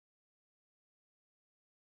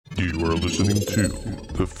You are listening to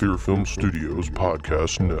the Fear Film Studios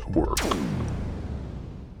Podcast Network.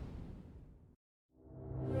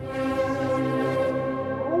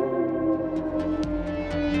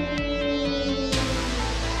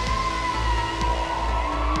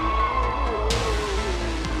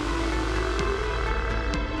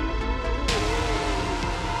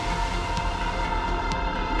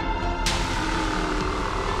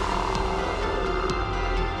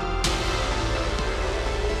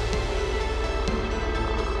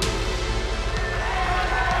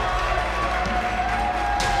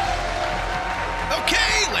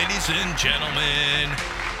 And gentlemen,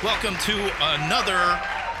 welcome to another,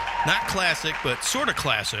 not classic, but sort of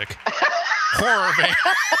classic, horror van.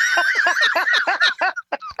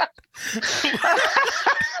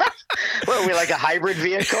 What, are we like a hybrid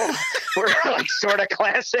vehicle? We're like sort of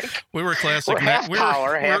classic. We were classic. We're half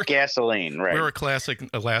power, half gasoline, right? We were classic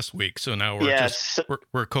last week, so now we're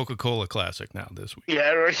we're Coca-Cola classic now this week.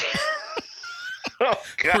 Yeah. Oh,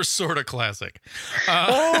 God. We're sort of classic.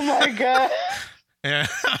 Oh my God. And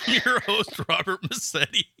I'm your host, Robert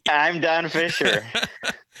Massetti. I'm Don Fisher.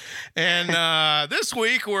 And this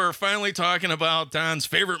week, we're finally talking about Don's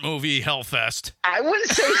favorite movie, Hellfest. I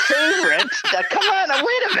wouldn't say favorite. Come on,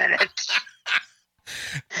 wait a minute.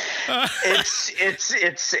 It's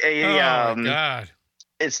a oh my God.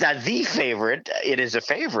 It's not the favorite. It is a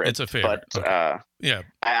favorite. It's a favorite. But okay. Yeah,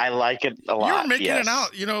 I like it a lot. You're making yes. it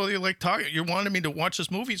out. You know, you like talking. You wanted me to watch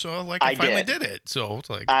this movie, so I finally did it. So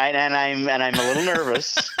it's like, I'm a little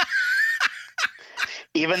nervous,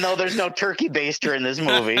 even though there's no turkey baster in this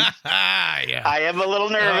movie. Yeah. I am a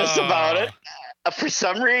little nervous about it. For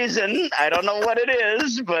some reason, I don't know what it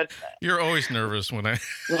is, but you're always nervous when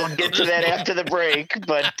we'll get to that after the break.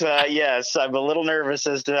 But yes, I'm a little nervous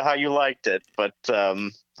as to how you liked it. But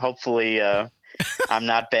hopefully, I'm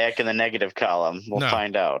not back in the negative column. We'll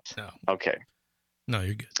find out. No. Okay. No,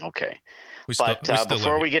 you're good. Okay. But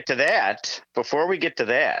before we get to that,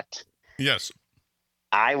 yes,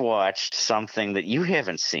 I watched something that you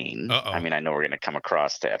haven't seen. Uh-oh. I mean, I know we're going to come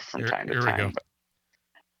across that from time to time. Here we go.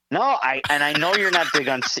 No, I know you're not big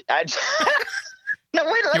on. No,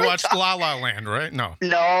 wait. You watched La La Land, right? No.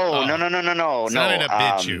 No. Sorry to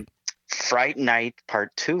bitch you. Fright Night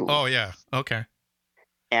Part 2. Oh yeah. Okay.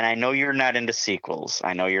 And I know you're not into sequels.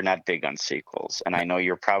 I know you're not big on sequels, and I know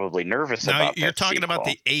you're probably nervous about that. Now you're talking about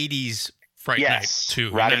the '80s Fright Night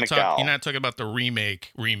 2. Roddy McDowall. You're not talking about the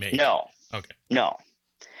remake. No. Okay. No.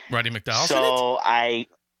 Roddy McDowall. So I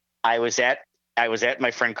was at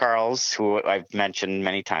my friend Carl's, who I've mentioned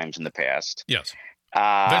many times in the past. Yes.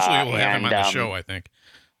 Eventually we'll have him on the show, I think.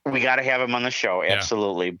 We got to have him on the show,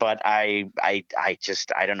 absolutely. Yeah. But I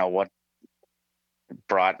don't know what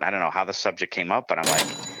I don't know how the subject came up, but I'm like,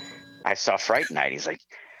 I saw Fright Night. He's like,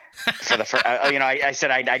 for the first, I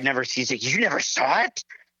said I'd never seen it. You never saw it?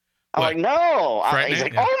 I'm like, no. He's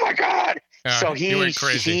like, oh my God. So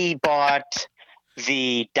he bought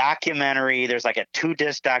the documentary. There's like a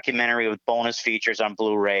 2-disc documentary with bonus features on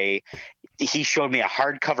Blu-ray. He showed me a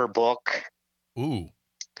hardcover book. Ooh.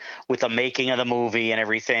 With the making of the movie and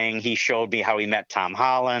everything. He showed me how he met Tom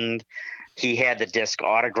Holland. He had the disc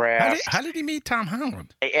autographed. How did he meet Tom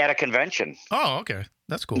Holland? At a convention. Oh, okay.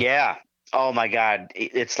 That's cool. Yeah. Oh my God.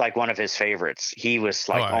 It's like one of his favorites. He was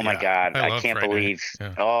like, oh my God, I can't believe.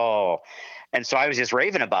 Yeah. Oh. And so I was just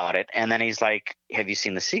raving about it. And then he's like, have you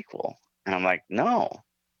seen the sequel? And I'm like, no.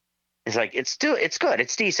 He's like, it's good.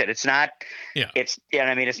 It's decent. It's not, it's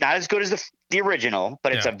not as good as the original,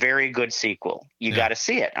 but it's a very good sequel. You got to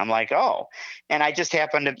see it. I'm like, oh, and I just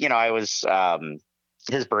happened to, I was,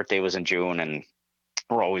 his birthday was in June, and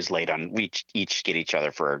we're always late on, we each get each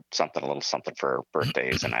other for a little something for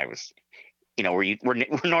birthdays. And I was, we're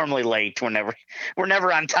normally late. We're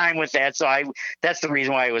never on time with that. So that's the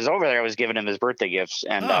reason why I was over there. I was giving him his birthday gifts,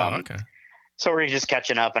 and, okay. So we're just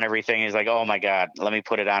catching up and everything. He's like, oh my God, let me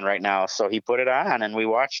put it on right now. So he put it on and we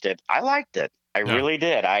watched it. I liked it. I really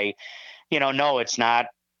did. No, it's not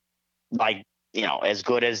like, as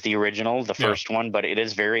good as the original, the first one, but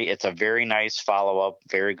it's a very nice follow-up,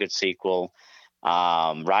 very good sequel.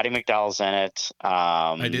 Roddy McDowall's in it.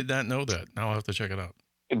 I did not know that. Now I'll have to check it out.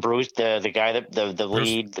 Bruce, the guy that the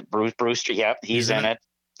lead, Bruce Brewster. Yep. He's in it.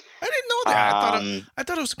 I didn't know that. I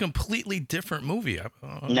thought it was a completely different movie. No.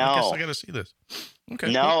 I guess I got to see this.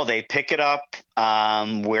 Okay. No, cool. They pick it up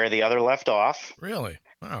where the other left off. Really?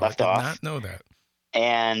 Wow. I did not know that.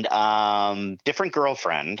 And different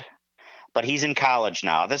girlfriend, but he's in college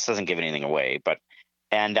now. This doesn't give anything away, but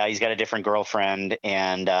and he's got a different girlfriend,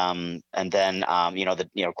 and then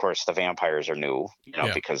of course the vampires are new,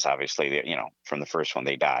 because obviously from the first one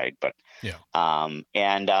they died, but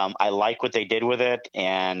I like what they did with it,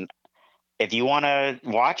 and if you want to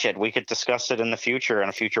watch it, we could discuss it in the future on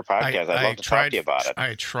a future podcast. I'd love to talk to you about it.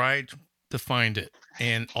 I tried to find it,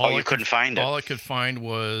 and couldn't find it. All I could find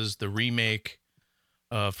was the remake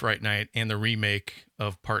of Fright Night and the remake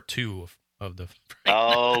of Part 2 of the.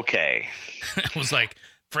 Okay. It was like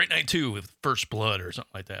Fright Night 2 with First Blood or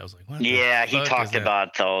something like that. I was like, what? Yeah, he talked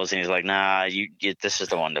about those, and he's like, nah, this is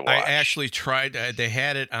the one to watch. I actually tried. They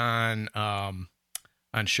had it on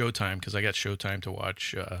Showtime, because I got Showtime to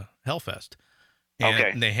watch Hellfest.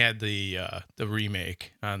 And they had the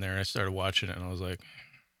remake on there. I started watching it, and I was like,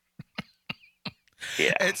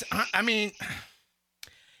 yeah. I mean,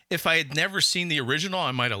 if I had never seen the original,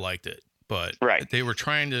 I might have liked it. But they were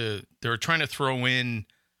trying to throw in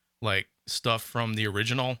like stuff from the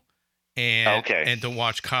original, and to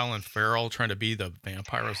watch Colin Farrell trying to be the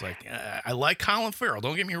vampire. I was like, I like Colin Farrell,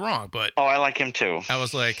 don't get me wrong, but I like him too. I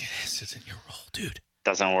was like, this isn't your role, dude.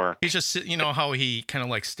 Doesn't work. He's just, how he kind of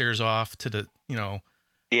like stares off to the,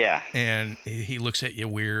 yeah, and he looks at you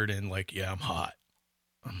weird and like, yeah, I'm hot.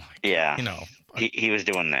 I'm like, yeah, he was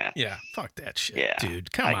doing that. Yeah, fuck that shit,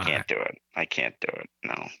 dude. Come on, I can't do it.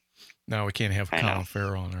 No, we can't have Colin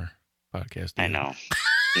Farrell on our podcast. I know.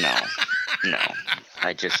 No. I'm not.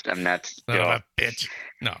 A bitch.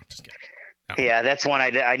 No, just kidding. No. Yeah, that's one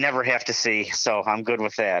I never have to see, so I'm good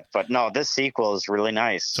with that. But no, this sequel is really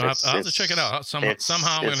nice. So I'll have to check it out. Somehow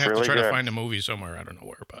I'm going to have to try to find a movie somewhere. I don't know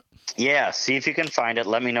where, but. Yeah, see if you can find it.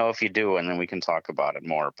 Let me know if you do, and then we can talk about it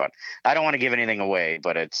more. But I don't want to give anything away,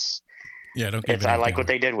 but it's. Yeah, don't give I like what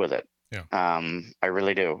they did with it. Yeah. I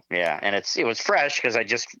really do. Yeah, and it was fresh because I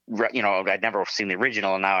just I'd never seen the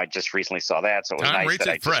original, and now I just recently saw that, so it was Tom nice rates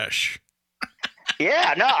that it fresh.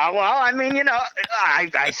 Yeah, no, well, I mean,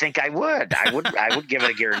 I think I would. I would give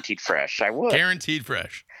it a guaranteed fresh. I would. Guaranteed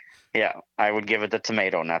fresh. Yeah, I would give it the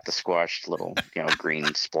tomato, not the squashed little,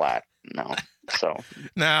 green splat. No. So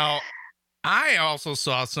now, I also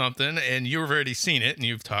saw something, and you've already seen it, and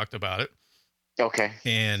you've talked about it. Okay.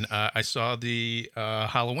 And I saw the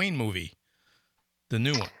Halloween movie, the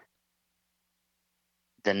new one.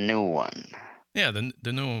 The new one. Yeah,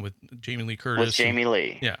 the new one with Jamie Lee Curtis. With Jamie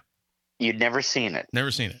Lee. Yeah. You'd never seen it.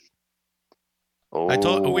 Never seen it.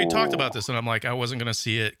 Oh. We talked about this, and I'm like, I wasn't going to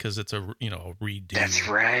see it because it's a redo. That's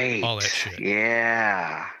right. All that shit.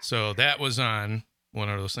 Yeah. So that was on one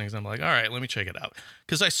of those things. I'm like, all right, let me check it out,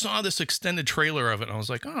 because I saw this extended trailer of it, and I was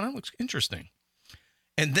like, oh, that looks interesting.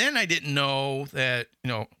 And then I didn't know that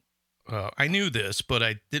I knew this, but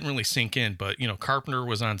I didn't really sink in. But Carpenter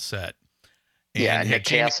was on set. And Nick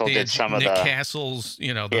Castle did some of Nick Castle's,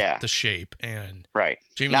 the shape, and right.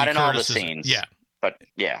 Jamie Not Lee in all the Curtis scenes. Yeah. But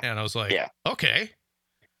yeah. And I was like, okay,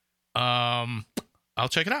 I'll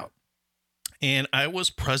check it out. And I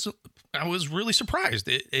was really surprised.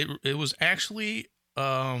 It was actually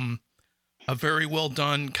a very well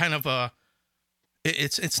done kind of a.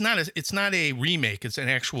 It's not a remake. It's an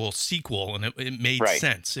actual sequel, and it made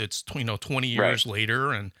sense. It's 20 years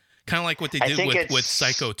later, and kind of like what they did with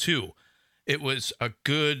Psycho 2. It was a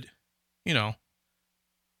good,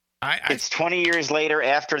 it's 20 years later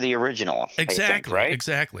after the original. Exactly. I think, right?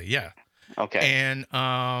 Exactly. Yeah. Okay. And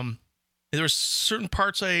there were certain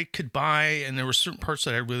parts I could buy, and there were certain parts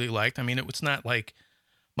that I really liked. I mean, it was not like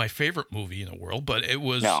my favorite movie in the world, but it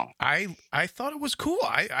was. No. I thought it was cool.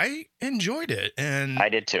 I enjoyed it, and I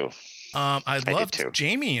did too. I loved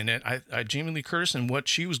Jamie in it. Jamie Lee Curtis and what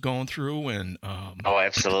she was going through, and oh,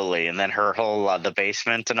 absolutely. And then her whole the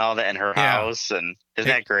basement and all that, and her house, and isn't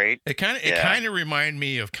that great? It kind of reminded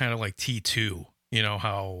me of kind of like T2.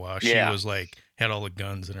 How she was like had all the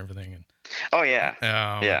guns and everything. And oh yeah,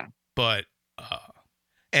 yeah. But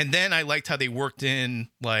and then I liked how they worked in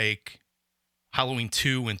like Halloween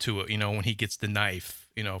 2 into it. When he gets the knife,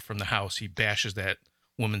 from the house, he bashes that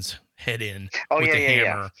woman's head in with the hammer.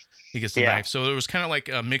 Yeah. He gets the knife. So it was kind of like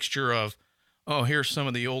a mixture of, oh, here's some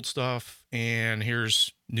of the old stuff and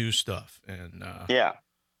here's new stuff. And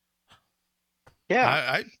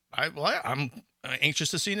I'm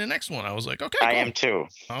anxious to see the next one. I was like, okay, I am too.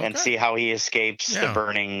 Okay. And see how he escapes the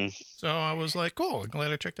burning. So I was like, cool. I'm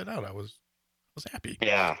glad I checked it out. I was happy.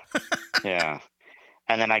 Yeah. Yeah.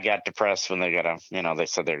 And then I got depressed when they they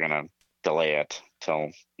said they're going to delay it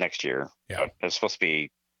till next year. Yeah. But it's supposed to be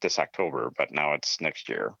this October, but now it's next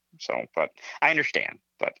year. So, but I understand,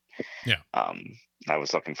 but I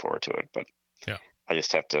was looking forward to it, but I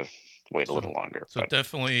just have to wait a little longer. So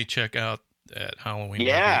definitely check out that Halloween.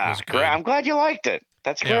 Yeah. I'm glad you liked it.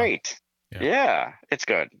 That's great. Yeah. It's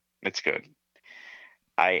good. It's good.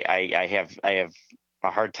 I have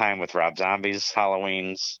a hard time with Rob Zombie's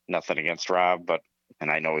Halloweens. Nothing against Rob,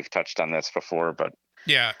 and I know we've touched on this before, but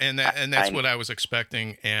yeah, and that's what I was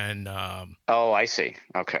expecting, and oh, I see.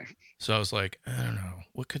 Okay. So I was like, I don't know,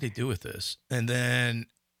 what could he do with this? And then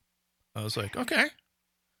I was like, okay.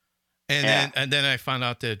 And then I found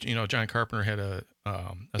out that John Carpenter had a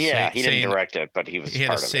he didn't direct it, but he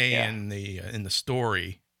had a say in the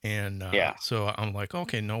story, and so I'm like,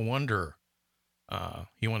 okay, no wonder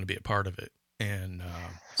he wanted to be a part of it, and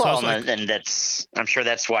and I'm sure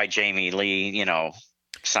that's why Jamie Lee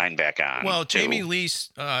signed back on. Well, Jamie Lee,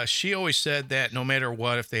 she always said that no matter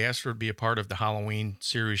what, if they asked her to be a part of the Halloween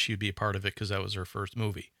series, she'd be a part of it because that was her first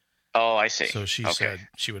movie. Oh, I see. So she said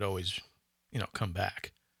she would always, come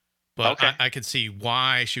back. But I could see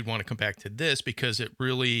why she'd want to come back to this, because it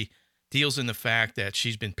really deals in the fact that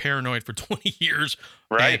she's been paranoid for 20 years,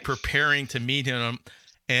 right? And preparing to meet him.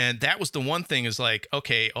 And that was the one thing, is like,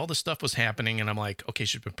 okay, all this stuff was happening. And I'm like, okay,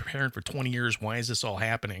 she's been preparing for 20 years. Why is this all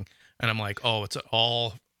happening? And I'm like, oh, it's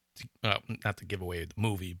all, not to give away the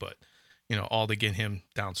movie, but, all to get him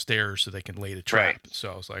downstairs so they can lay the trap. Right.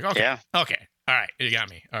 So I was like, okay, okay. All right. You got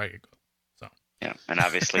me. All right. So. Yeah. And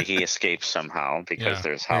obviously he escapes somehow because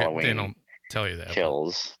there's Halloween. They don't tell you that.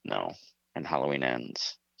 Kills. No. And Halloween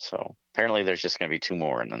ends. So apparently there's just going to be 2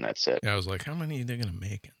 more and then that's it. Yeah, I was like, how many are they going to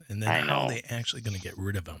make? And then how are they actually going to get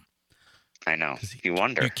rid of him? I know. You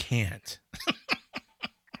wonder. You can't.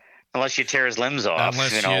 Unless you tear his limbs off.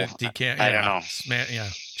 Unless you can't. I don't know.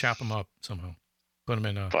 Chop him up somehow. Put him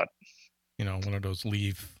in one of those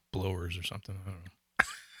leaf blowers or something. I don't know.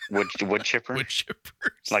 Wood chipper? Wood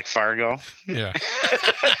chippers. Like Fargo? Yeah.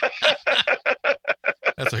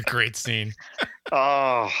 That's a great scene.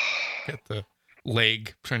 Oh. Get the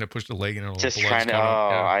leg, trying to push the leg in. Just trying to,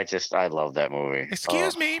 I love that movie.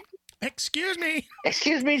 Excuse me.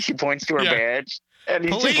 She points to her badge. And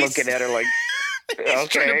he's just looking at her like, he's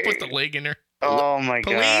trying to put the leg in her. Oh my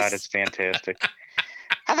God, it's fantastic.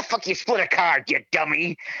 How the fuck you split a card, you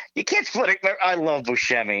dummy? You can't split it. I love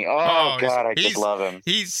Buscemi. Oh God, I just love him.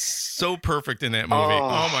 He's so perfect in that movie.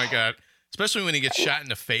 Oh my God. Especially when he gets shot in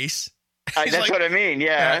the face. That's what I mean,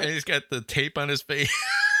 yeah. And he's got the tape on his face.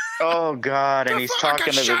 Oh God, and he's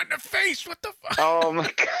talking to shot in the face. What the fuck? Oh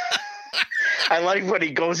my God. I like when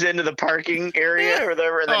he goes into the parking area or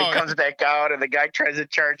whatever, and then he comes back out, and the guy tries to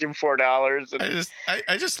charge him $4. And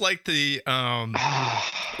I just like the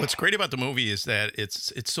what's great about the movie is that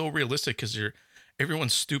it's so realistic, because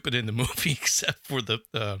everyone's stupid in the movie except for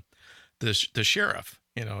the sheriff.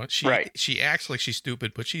 She acts like she's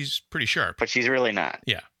stupid, but she's pretty sharp. But she's really not.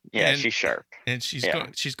 Yeah, she's sharp, and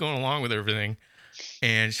she's going along with everything,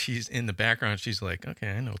 and she's in the background. She's like,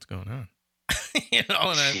 okay, I know what's going on.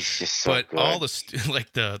 She's just so good. All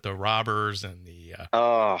the robbers and the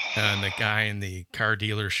guy in the car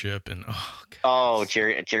dealership and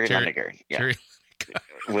Jerry Lundegaard,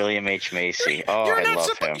 William H. Macy. I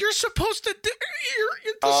love him. You're supposed to.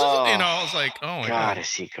 I was like, oh my God,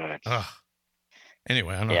 is he good?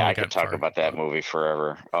 Anyway, I don't know. Yeah, I could talk about that movie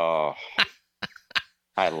forever. Oh,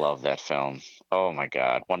 I love that film. Oh my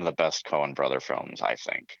God, one of the best Coen brother films, I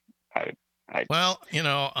think. I love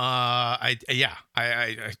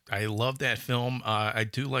that film. I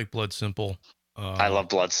do like Blood Simple. I love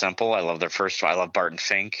Blood Simple. I love their first. I love Barton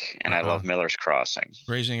Fink, and I love Miller's Crossing.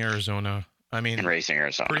 Raising Arizona. Raising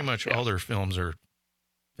Arizona. Pretty much all their films are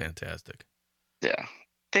fantastic. Yeah,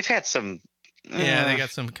 they've had some. They got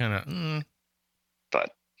some kind of.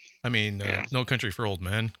 But No Country for Old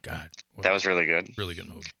Men. God, that was really good. Really good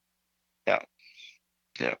movie. Yeah.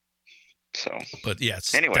 So, but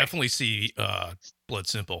definitely see Blood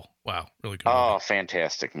Simple. Wow, really good. Oh, movie.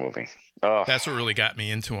 Fantastic movie. Oh, that's what really got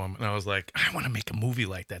me into him, and I was like, I want to make a movie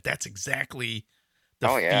like that. That's exactly the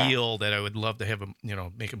feel that I would love to have.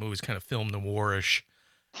 Make a movie kind of film noirish.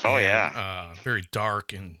 Very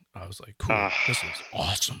dark, and I was like, cool. This is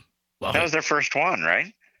awesome. Love that was their first one,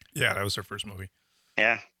 right? Yeah, that was their first movie.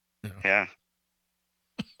 Yeah.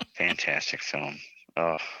 Fantastic film.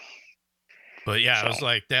 Oh. But I was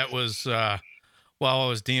like, that was while I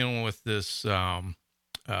was dealing with this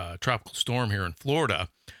tropical storm here in Florida.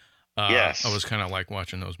 I was kind of like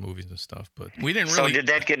watching those movies and stuff. But we didn't really. So did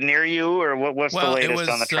that get near you, or what's the latest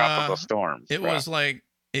on the tropical storm? It was like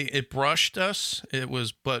it brushed us. It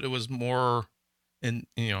was more in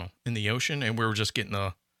the ocean, and we were just getting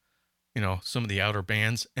some of the outer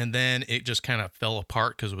bands, and then it just kind of fell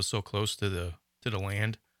apart because it was so close to the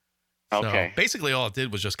land. So basically all it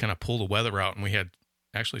did was just kind of pull the weather out, and we had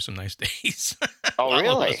actually some nice days. Oh,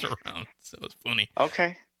 really? Around. So it was funny.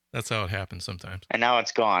 Okay. That's how it happens sometimes. And now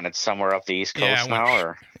it's gone. It's somewhere up the East Coast now,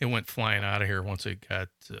 or? It went flying out of here once it got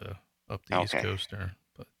up the East Coast there.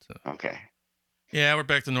 Okay. Yeah, we're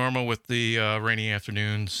back to normal with the rainy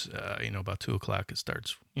afternoons. About 2:00 it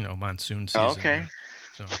starts. Monsoon season. Okay.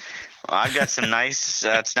 So. Well, I've got some nice.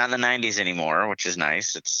 It's not in the 90s anymore, which is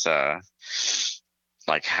nice. It's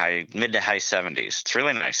like mid to high 70s. It's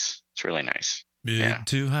really nice. Mid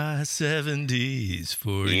to high 70s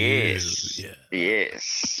for you. Yeah.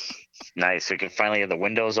 Yes. Nice. We can finally have the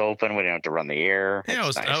windows open. We don't have to run the air. Yeah,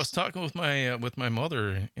 nice. I was talking with my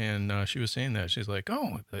mother, and she was saying that. She's like,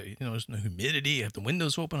 there's no humidity. You have the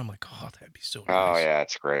windows open. I'm like, oh, that'd be so nice. Oh yeah,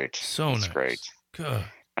 it's great. Nice. Great. Good.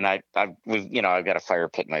 And I've got a fire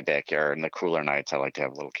pit in my backyard. And the cooler nights, I like to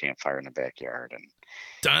have a little campfire in the backyard. And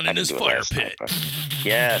Don in his fire pit.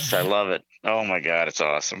 Yes, I love it. Oh my God, it's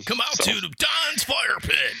awesome. Come out to Don's fire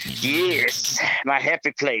pit. Yes, my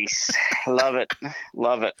happy place. Love it.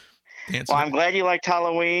 Well, I'm glad you liked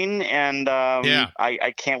Halloween, and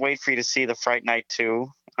I can't wait for you to see the Fright Night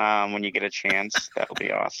 2 when you get a chance. That'll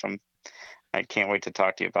be awesome. I can't wait to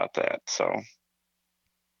talk to you about that. So,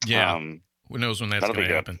 yeah, who knows when that's going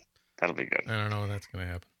to happen? That'll be good. I don't know when that's going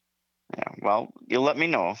to happen. Yeah, well, you'll let me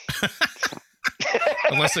know.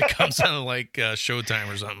 Unless it comes on like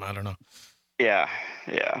Showtime or something, I don't know. Yeah.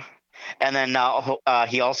 And then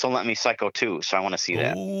he also lent me Psycho 2, so I want to see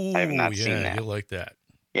that. Ooh, I have not seen that. You'll like that.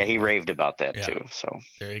 Yeah, he raved about that too. So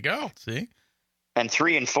there you go. See, and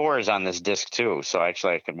 3 and 4 is on this disc too. So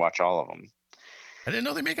actually, I could watch all of them. I didn't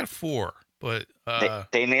know they make a 4, but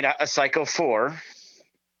they made a Psycho 4.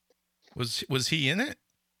 Was he in it?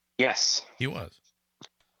 Yes, he was.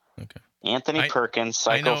 Okay. Anthony Perkins,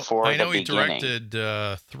 Psycho 4. I know he directed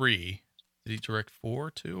 3. Did he direct 4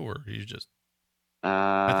 too, or he just?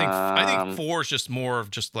 I think 4 is just more of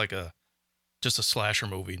just like a slasher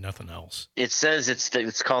movie, nothing else. It says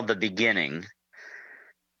it's called The Beginning.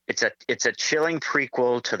 It's a chilling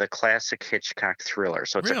prequel to the classic Hitchcock thriller.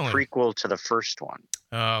 So it's a prequel to the first one.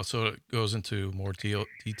 Oh, so it goes into more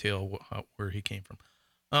detail where he came from.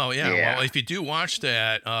 Oh yeah. Well, if you do watch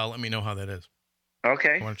that, let me know how that is.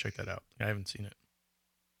 Okay. I want to check that out. I haven't seen it.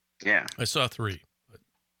 Yeah. I saw 3. But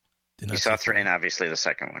you saw 3 and obviously the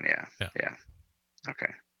second one. Yeah.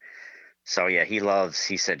 Okay. So yeah, he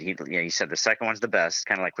said the second one's the best,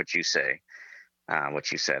 kind of like what you said,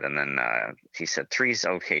 and then he said 3's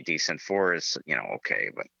okay, decent, 4 is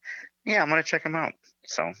okay, but yeah, I'm gonna check them out.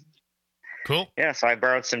 So cool. Yeah, so I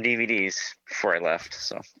borrowed some DVDs before I left.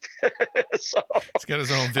 So he's got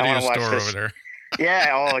his own video store over there.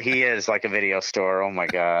 Yeah, he is like a video store. Oh my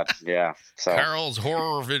God, yeah. So Carl's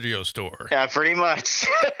Horror Video Store. Yeah, pretty much.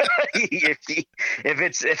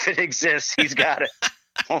 if it exists, he's got it.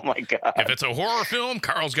 Oh my God! If it's a horror film,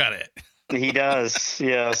 Carl's got it. He does,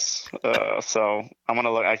 yes. So I'm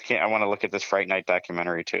gonna look. I want to look at this Fright Night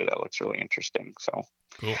documentary too. That looks really interesting. So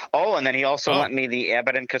cool. Oh, and then he also lent me the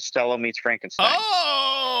Abbott and Costello meets Frankenstein.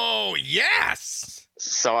 Oh yes.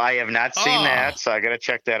 So I have not seen that, so I got to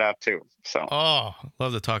check that out too. So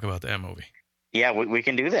love to talk about that movie. Yeah, we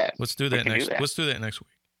can do that. Let's do that next. Let's do that next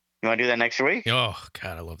week. You want to do that next week? Oh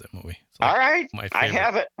God, I love that movie. All right, I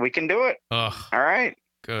have it. We can do it. All right.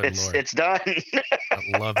 Good Lord. It's done.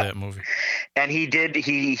 I love that movie. And he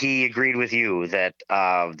agreed with you that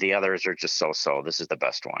the others are just so. This is the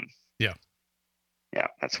best one. Yeah. Yeah,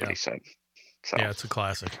 that's what he said. So yeah, it's a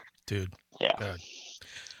classic, dude. Yeah. God.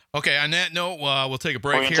 Okay, on that note, we'll take a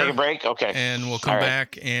break here. We're going to take a break? Okay. And we'll come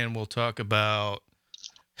back and we'll talk about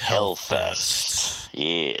Hellfest.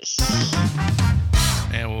 Yes.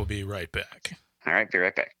 And we'll be right back. All right, be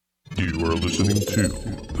right back. You are listening to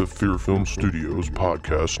the Fear Film Studios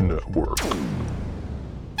Podcast Network. Hey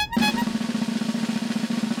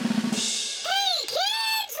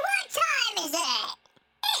kids, what time is it?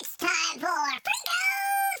 It's time for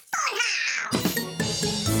Freako's Funhouse!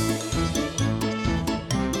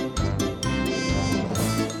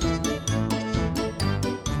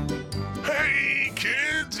 Hey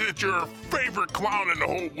kids, it's your favorite clown in the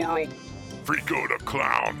whole world, Freako the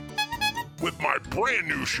Clown, with my brand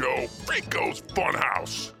new show, Freako's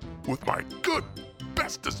Funhouse, with my good,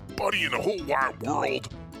 bestest buddy in the whole wide world,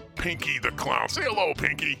 Pinky the Clown. Say hello,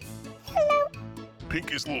 Pinky. Hello.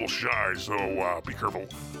 Pinky's a little shy, so be careful.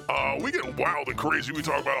 We get wild and crazy. We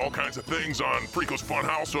talk about all kinds of things on Freako's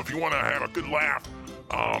Funhouse, so if you want to have a good laugh,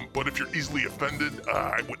 but if you're easily offended,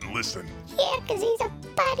 I wouldn't listen. Yeah, because he's a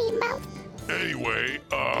potty mouth. Anyway,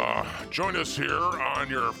 join us here on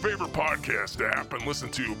your favorite podcast app and listen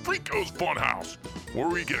to Freako's Funhouse, where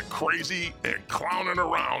we get crazy and clowning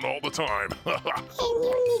around all the time. And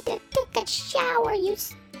you need to take a shower, you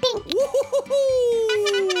stink.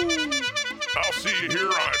 I'll see you here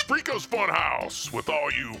on Freako's Funhouse with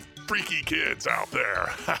all you freaky kids out there.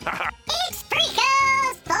 It's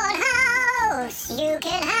Freako's Funhouse! house, you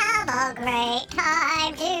can have a great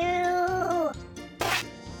time too.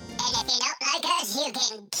 And if you don't like us, you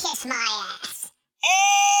can kiss my ass.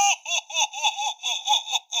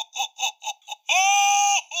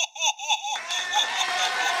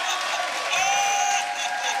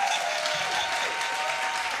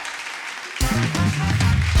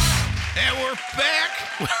 And we're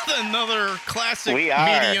back with another classic We are.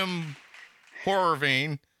 medium horror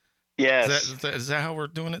vein. Yes. Is that how we're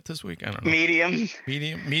doing it this week? I don't know.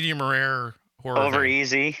 Medium rare horror. Over vein.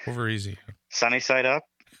 easy. Over easy. Sunny side up.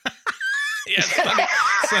 Yes,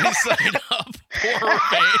 sunny side up horror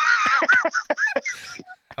vein.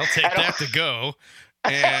 I'll take that to go.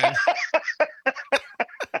 And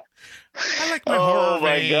I like my horror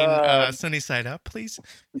vein sunny side up, please.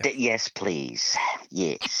 Yes, please.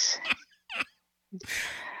 Yes.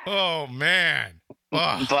 Oh man.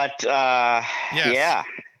 Oh. But Yes. yeah.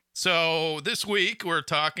 So this week we're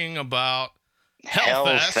talking about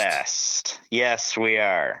Hellfest. Hellfest. Yes, we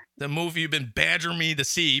are. The movie you've been badgering me to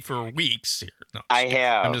see for weeks here. No, I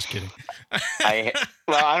have. I'm just kidding.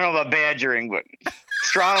 Well, I don't know about badgering, but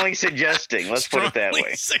strongly suggesting. Let's put it that way.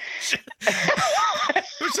 It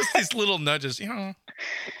was just these little nudges, you know.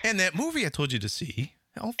 And that movie I told you to see,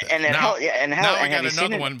 Hellfest. And then now, now I and got have you seen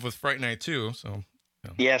another it? one with Fright Night 2. So you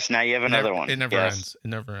know. Yes, now you have another one. It never Yes. ends. It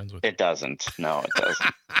never ends with It doesn't. No, it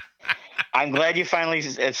doesn't. I'm glad you finally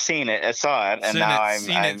have seen it. I saw it, and now I'm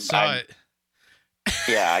it.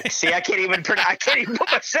 Yeah, see, I can't even put my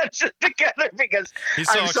sentences together because He's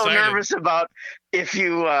so I'm so excited. nervous about if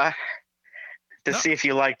you see if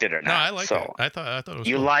you liked it or not. No, I liked so it. I thought it was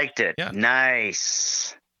you cool. liked it. Yeah.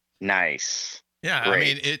 Nice. Yeah, Great. I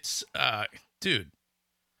mean, it's dude,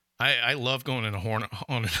 I love going into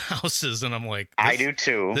haunted houses, and I'm like, I do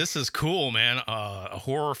too. This is cool, man. A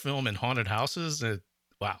horror film in haunted houses.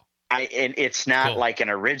 Wow. And it's not Cool. like an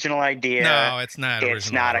original idea. No, it's not. It's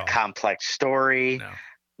original not at a all. complex story. No.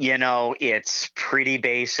 You know, it's pretty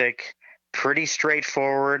basic, pretty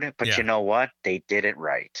straightforward, but Yeah. you know what? They did it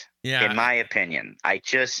right. Yeah. In my opinion. I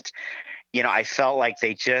just, I felt like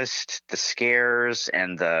the scares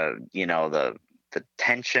and the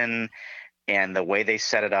tension and the way they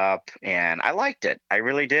set it up, and I liked it. I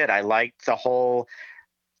really did. I liked the whole,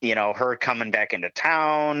 her coming back into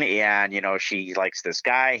town, and she likes this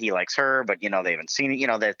guy, he likes her, but they haven't seen it.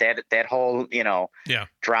 That whole Yeah.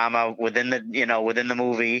 drama within the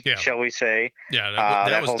movie, Yeah. shall we say? Yeah. That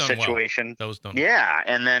That was whole done situation. well. That was done. Yeah,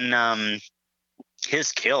 and then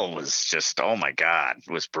his kill was just, oh my God,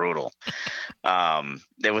 it was brutal.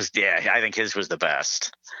 It was, I think his was the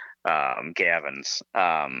best. Gavin's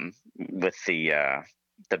with the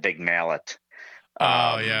big mallet.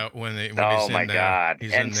 Oh yeah, when Oh he's my in there. God!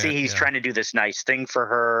 He's And in see, there, he's yeah. trying to do this nice thing for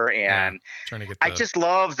her, and trying to get. I just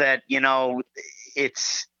love that.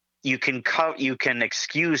 It's you can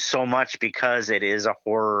excuse so much because it is a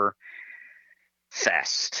horror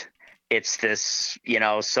fest. It's this,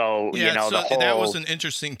 so so the whole that was an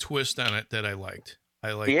interesting twist on it that I liked.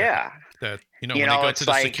 I liked that when they go it's to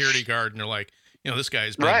the like- security guard and they're like, this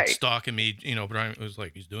guy's been Right. stalking me, but I was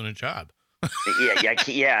like, he's doing a job.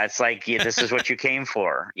 yeah. It's like this is what you came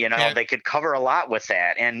for. Yeah. They could cover a lot with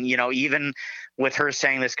that, and even with her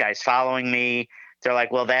saying this guy's following me, they're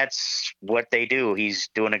like, well, that's what they do. He's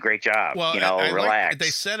doing a great job. Well, I relax. they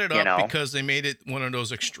set it up because they made it one of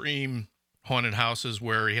those extreme haunted houses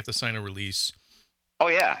where you have to sign a release. Oh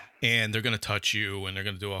yeah. And they're going to touch you, and they're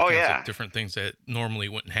going to do all kinds of different things that normally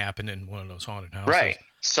wouldn't happen in one of those haunted houses. Right.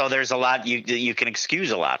 So there's a lot you can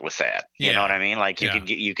excuse a lot with that. You know what I mean? Like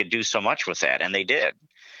you could do so much with that, and they did.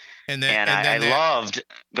 And then I loved.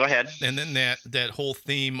 Go ahead. And then that whole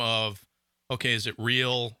theme of, okay, is it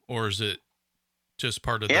real or is it just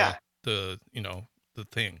part of the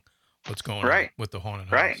thing? What's going on with the haunted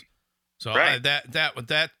house? Right. So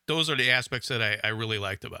those are the aspects that I really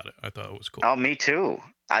liked about it. I thought it was cool. Oh, me too.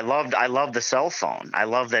 I loved the cell phone. I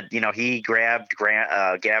love that he grabbed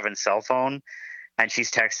Gavin's cell phone, and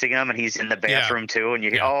she's texting him, and he's in the bathroom too.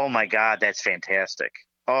 And oh my God, that's fantastic.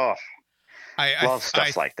 Oh, I love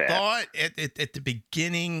stuff like that. I thought at the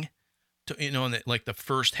beginning, in the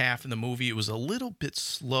first half of the movie, it was a little bit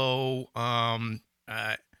slow.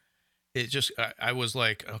 It just, I was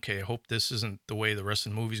like, okay, I hope this isn't the way the rest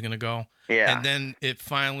of the movie's going to go. Yeah. And then it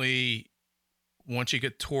finally, once you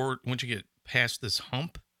get past this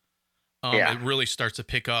hump, it really starts to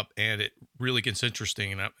pick up, and it really gets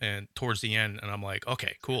interesting. And towards the end, and I'm like,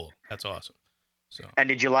 okay, cool. That's awesome. So. And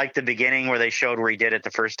did you like the beginning where they showed where he did it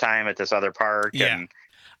the first time at this other park? Yeah. And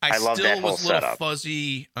I love still that whole was a little setup.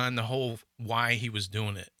 fuzzy on the whole why he was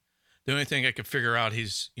doing it. The only thing I could figure out,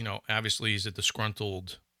 obviously he's a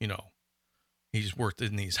disgruntled, he's worked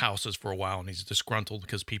in these houses for a while and he's disgruntled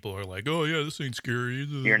because people are like, oh yeah, this ain't scary.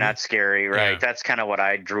 You're not scary, right? Yeah. That's kind of what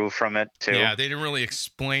I drew from it too. Yeah, they didn't really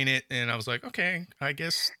explain it, and I was like, okay, I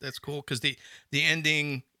guess that's cool because the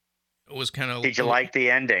ending was kind of. Did you like the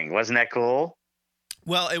ending? Wasn't that cool?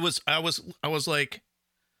 Well, it was. I was like,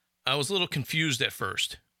 I was a little confused at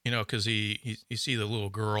first, because you see the little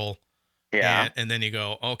girl. Yeah. And then you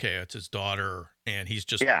go, okay, it's his daughter, and he's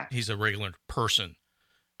just he's a regular person.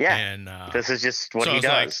 Yeah. And this is just what so he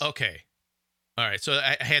does. I was like, okay. All right. So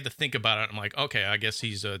I had to think about it. I'm like, okay, I guess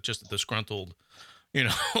he's just a disgruntled,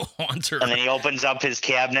 haunter. And then he opens up his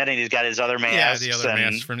cabinet and he's got his other masks. Yeah, the other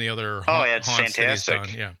masks from the other it's haunts fantastic. that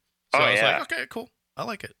he's done. Yeah. So I was like, okay, cool. I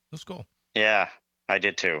like it. That's cool. Yeah, I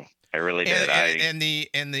did too. I really did.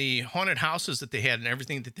 And the haunted houses that they had and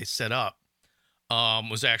everything that they set up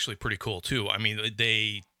was actually pretty cool too. I mean,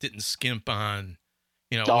 they didn't skimp on,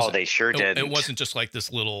 they sure did. It wasn't just like this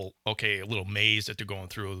a little maze that they're going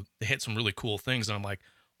through. They had some really cool things, and I'm like,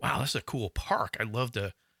 wow, that's a cool park. I'd love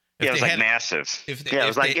to. It was like massive.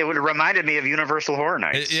 It reminded me of Universal Horror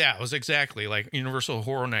Nights. Yeah, it was exactly like Universal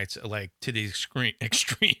Horror Nights, like to the extreme.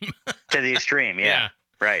 To the extreme, yeah.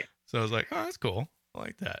 Right. So I was like, oh, that's cool. I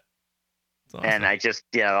like that. Awesome. And I just,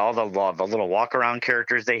 all the little walk around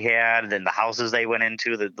characters they had, and then the houses they went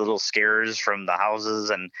into, the little scares from the houses,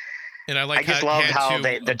 and I just loved how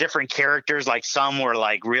the different characters, like some were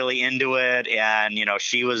like really into it, and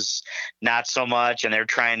she was not so much, and they're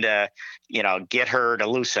trying to get her to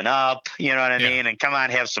loosen up, you know what I mean, and come on,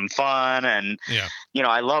 have some fun, and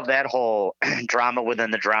I love that whole drama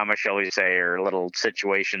within the drama, shall we say, or little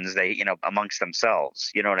situations they amongst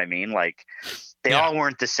themselves, you know what I mean, like they all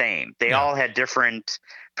weren't the same. They all had different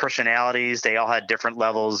personalities. They all had different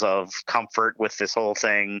levels of comfort with this whole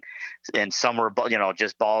thing, and some were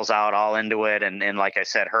just balls out all into it, and like I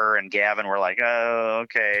said, her and Gavin were like, oh,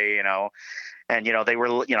 okay, and they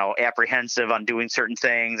were apprehensive on doing certain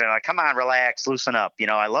things. They're like, come on, relax, loosen up.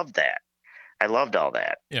 I loved that. I loved all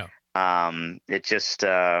that. It just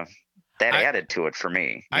that added to it for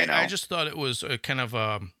me. I just thought it was a kind of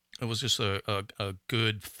it was just a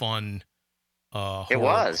good fun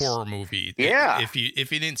horror movie. Yeah. If you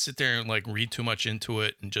didn't sit there and like read too much into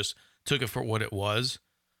it and just took it for what it was.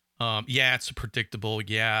 It's predictable.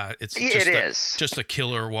 Yeah, it's just a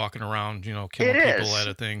killer walking around, killing people at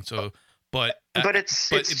a thing. So, but it's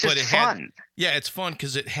fun. It's fun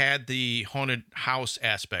because it had the haunted house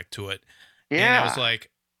aspect to it. Yeah, and I was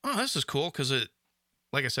like, oh, this is cool because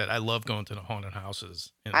like I said, I love going to the haunted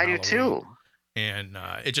houses. I do too. And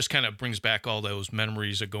it just kind of brings back all those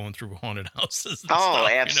memories of going through haunted houses. Oh,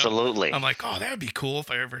 stuff, absolutely. I'm like, oh, that would be cool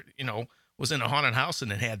if I ever, was in a haunted house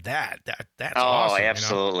and it had that. That's awesome. Oh,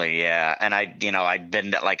 absolutely, yeah. And I've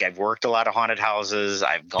been I've worked a lot of haunted houses.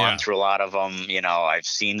 I've gone through a lot of them. I've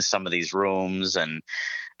seen some of these rooms and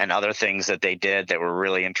other things that they did that were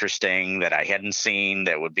really interesting that I hadn't seen.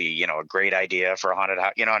 That would be a great idea for a haunted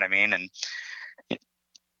house. You know what I mean? And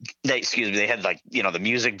they had like the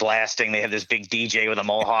music blasting. They had this big DJ with a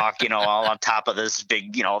mohawk, all on top of this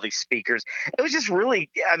big, all these speakers. It was just really,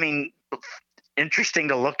 interesting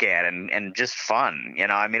to look at and just fun.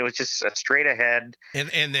 It was just a straight ahead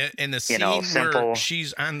and the scene simple. Where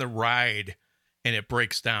she's on the ride and it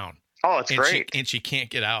breaks down. Oh, it's great. And she can't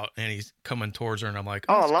get out and he's coming towards her and I'm like,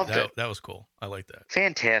 I loved it. That was cool. I like that.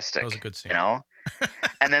 Fantastic. That was a good scene.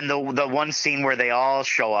 And then the one scene where they all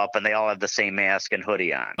show up and they all have the same mask and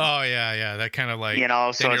hoodie on. Oh yeah. That kind of like,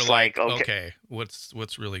 so it's like, okay, what's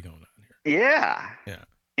really going on here? Yeah.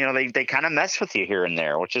 They kind of mess with you here and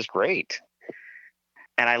there, which is great.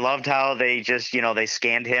 And I loved how they just, they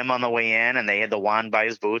scanned him on the way in and they had the wand by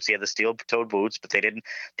his boots. He had the steel-toed boots, but they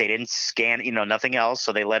didn't scan, nothing else.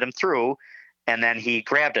 So they let him through and then he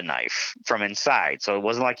grabbed a knife from inside. So it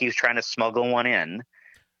wasn't like he was trying to smuggle one in.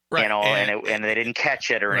 Right. And they didn't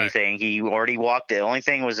catch it or anything. He already walked in. The only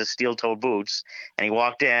thing was his steel-toed boots, and he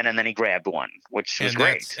walked in, and then he grabbed one, which was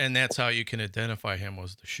great. And that's how you can identify him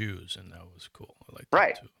was the shoes, and that was cool. I like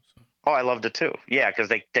that too. So. Oh, I loved it too. Yeah, because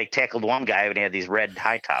they tackled one guy and he had these red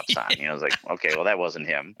high tops on. I was like, okay, well that wasn't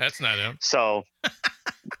him. That's not him. So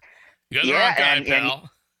you got the wrong guy, pal.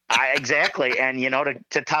 Exactly. And,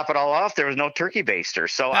 to top it all off, there was no turkey baster.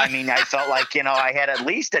 So, I felt like, I had at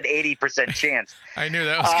least an 80% chance. I knew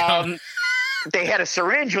that was coming. They had a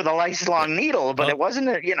syringe with a nice long needle, but it wasn't,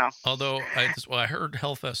 Although, I heard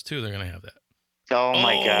Hellfest 2, they're going to have that. Oh,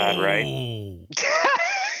 my God, right?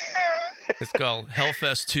 It's called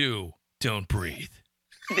Hellfest 2, Don't Breathe.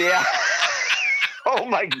 Yeah. Oh,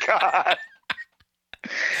 my God.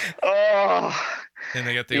 Oh. And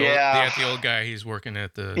they got the old guy. He's working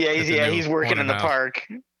at the he's working in the park,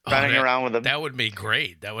 running around with them. That would be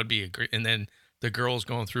great. That would be a great. And then the girls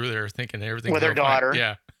going through there thinking everything with her daughter.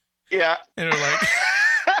 Yeah. Yeah. And they're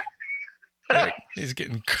like, he's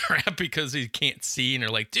getting crap because he can't see. And they're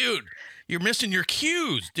like, dude, you're missing your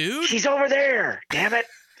cues, dude. She's over there. Damn it.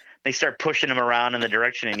 They start pushing him around in the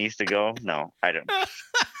direction he needs to go. No, I don't.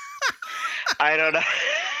 I don't know.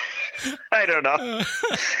 I don't know.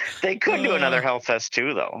 They could do another Hellfest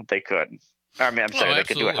 2, though. They could. I mean, I'm sorry, they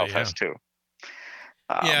could do a Hellfest 2.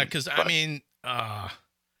 Yeah, because I mean,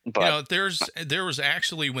 there was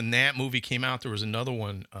actually, when that movie came out, there was another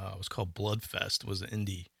one. It was called Bloodfest. It was an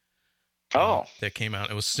indie. That came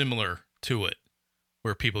out. It was similar to it,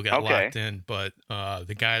 where people got locked in, but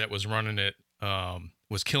the guy that was running it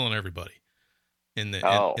was killing everybody in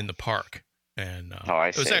the park. And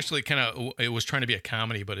it was actually it was trying to be a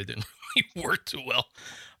comedy, but it didn't really work too well.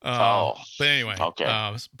 But anyway,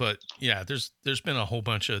 but yeah, there's been a whole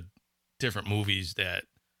bunch of different movies that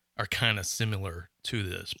are kind of similar to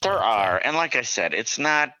this. There are. And like I said, it's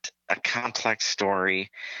not a complex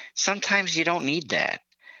story. Sometimes you don't need that.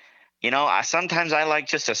 Sometimes I like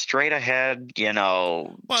just a straight ahead,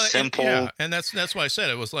 simple. And that's why I said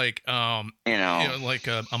it was like, like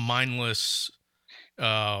a mindless,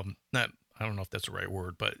 I don't know if that's the right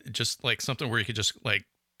word, but just like something where you could just like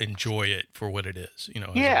enjoy it for what it is,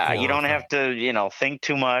 Yeah, you don't have to, think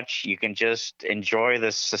too much. You can just enjoy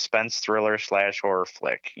the suspense thriller / horror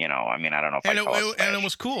flick. I mean, I don't know if and it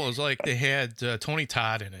was cool. It was like they had Tony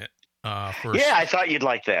Todd in it. Yeah, I thought you'd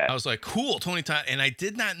like that. I was like, cool, Tony Todd. And I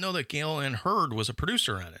did not know that Gale Ann Hurd was a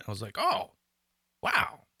producer on it. I was like, oh,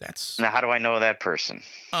 wow. Now, how do I know that person?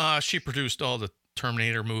 She produced all the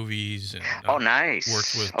Terminator movies. And, nice.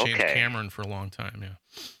 Worked with James Cameron for a long time, yeah.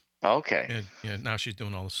 Okay. And now she's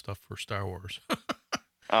doing all the stuff for Star Wars.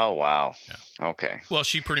 Oh, wow. Yeah. Okay. Well,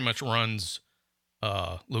 she pretty much runs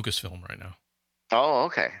Lucasfilm right now. Oh,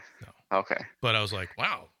 okay. No. Okay. But I was like,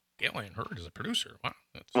 wow. Gale Ann Hurd is a producer. Wow.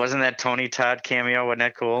 Wasn't that Tony Todd cameo? Wasn't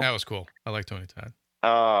that cool? That was cool. I like Tony Todd.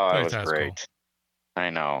 Oh, it was great. Cool.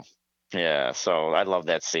 I know. Yeah. So I love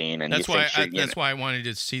that scene. And that's why I wanted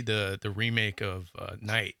to see the remake of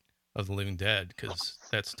Night of the Living Dead, because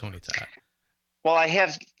that's Tony Todd. Well, I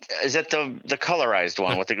have. Is it the colorized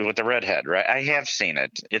one with the redhead? Right. I have seen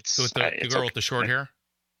it. It's with the girl with the short hair.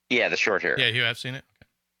 Yeah, the short hair. Yeah, you have seen it.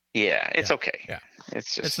 Okay. Yeah, it's okay. Yeah,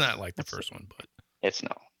 it's not like the first one, but it's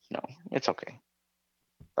no, it's okay.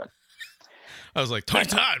 But I was like, Tony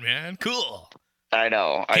Todd, man, cool. I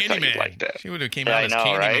know. I thought Candyman. you'd like that. She would have came out as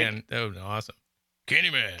Candyman. Right? That would have been awesome.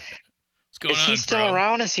 Candyman. What's going on? Is he still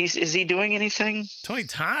around? Is he doing anything? Tony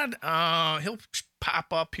Todd, he'll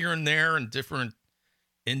pop up here and there in different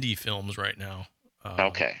indie films right now.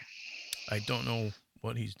 Okay. I don't know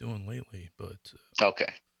what he's doing lately, but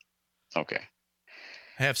okay.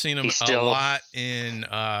 I have seen him a lot in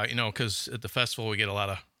because at the festival we get a lot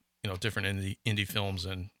of different indie films,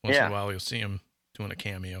 and once in a while you'll see him doing a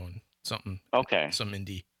cameo and something. Okay. Some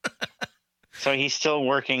indie. So he's still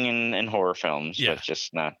working in horror films, but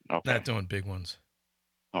just not doing big ones.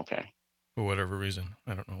 Okay. For whatever reason,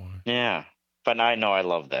 I don't know why. Yeah, but I know I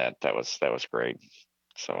love that. That was great.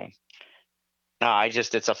 So, no,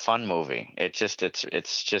 it's a fun movie. It's just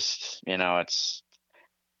it's just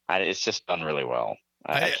done really well.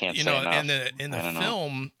 I can't say enough. In the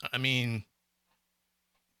film, I mean,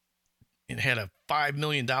 it had a $5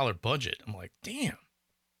 million budget. I'm like, damn.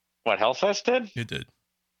 What, Hellfest did? It did.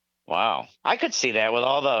 Wow. I could see that with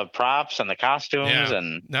all the props and the costumes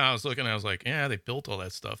and. No, I was looking. I was like, yeah, they built all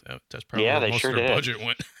that stuff. That's probably where most of their budget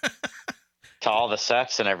went. To all the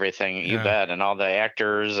sets and everything, you bet, and all the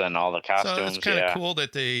actors and all the costumes. So it's kind of cool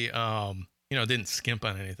that they, didn't skimp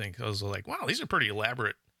on anything. I was like, wow, these are pretty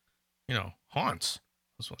elaborate, haunts.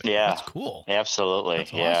 Like, that's cool. Absolutely.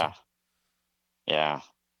 That's awesome. Yeah.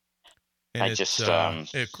 And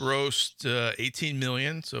it grossed 18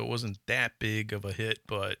 million, so it wasn't that big of a hit,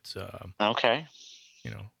 but okay.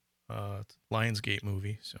 Lionsgate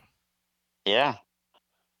movie, so. Yeah.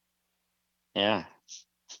 And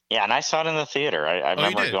I saw it in the theater. I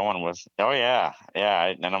remember going with. Oh yeah.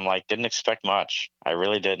 And I'm like, didn't expect much. I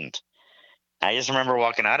really didn't. I just remember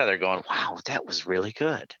walking out of there going, "Wow, that was really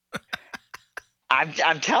good."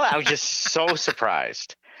 I'm telling. I was just so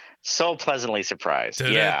surprised, so pleasantly surprised.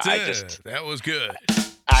 That was good.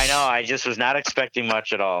 I know. I just was not expecting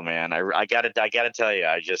much at all, man. I got to tell you,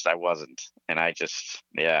 I wasn't, and I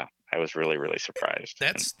was really, really surprised.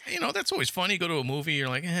 That's always funny. You go to a movie, you're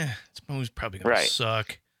like, this movie's probably gonna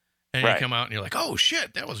suck, and you come out and you're like, oh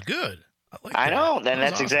shit, that was good. I know. Then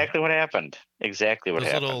that's awesome. Exactly what happened. Exactly what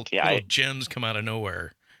happened. Little gems come out of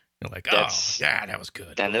nowhere. You're like, oh, yeah, that was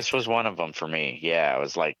good. And this was one of them for me. Yeah, it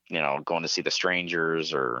was like, going to see The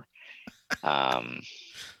Strangers or,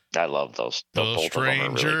 I love those. Those both of them are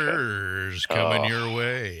really strangers coming your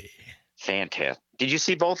way. Fantastic. Did you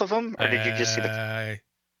see both of them, or did you just see the?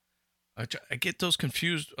 I get those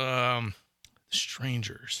confused.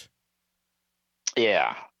 Strangers.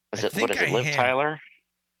 Yeah. What is it? Liv Tyler?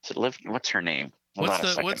 Is it Liv? What's her name?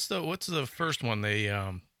 What's the first one? They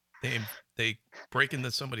break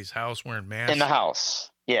into somebody's house wearing masks. In the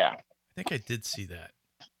house. Yeah. I think I did see that.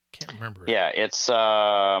 Can't remember. Yeah, it's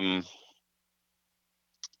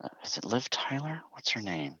is it Liv Tyler? What's her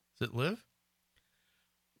name? Is it Liv?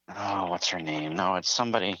 Oh, what's her name? No, it's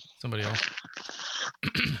somebody else.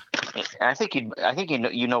 I think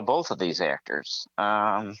you know both of these actors.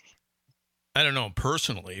 I don't know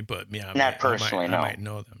personally, but yeah, not personally. I might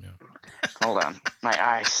know them. Yeah. Hold on, my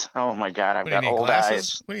eyes. Oh my God, I've got old glasses?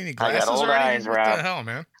 eyes. What do you need glasses? I got old eyes, Rob. What the hell,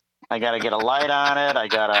 man? I gotta get a light on it.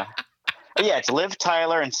 Yeah, it's Liv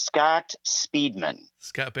Tyler and Scott Speedman.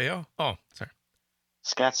 Scott Baio? Oh, sorry.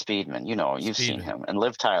 Scott Speedman. You've seen him. And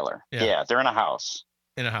Liv Tyler. Yeah, they're in a house.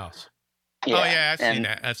 In a house. Yeah. Oh yeah,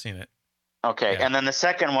 I've seen it. Okay, yeah. And then the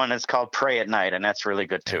second one is called Pray at Night, and that's really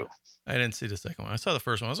good too. I didn't see the second one. I saw the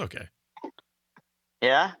first one. It was okay.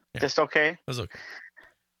 Yeah? Just okay? It was okay.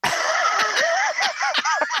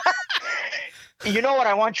 You know what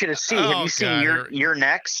I want you to see? Have you seen You're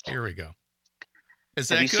Next? Here we go. Is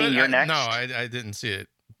that Have you good? seen You're Next? No, I didn't see it.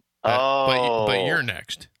 But You're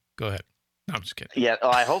next. Go ahead. No, I'm just kidding. Yeah,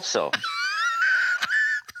 I hope so.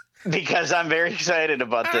 Because I'm very excited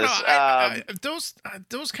about this.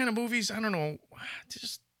 Those kind of movies, I don't know,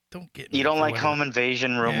 just don't get me. You don't like Home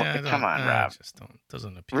Invasion Room? Yeah, Come on, Rob. Just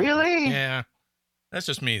doesn't appeal. Really? Yeah. That's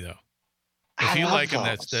just me though. If you like them,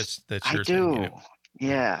 that's your thing. I do.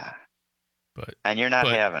 Yeah. And you're not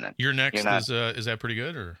having it. Your Next is that pretty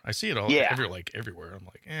good? Or I see it all everywhere. I'm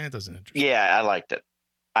like, it doesn't interest me. Yeah, I liked it.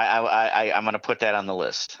 I'm gonna put that on the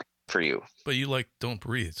list for you. But you like Don't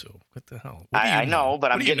Breathe, so what the hell? I know,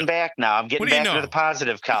 but I'm getting back now. I'm getting back to the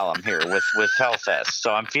positive column here with Hellfest.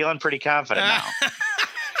 So I'm feeling pretty confident now.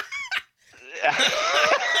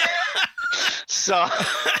 So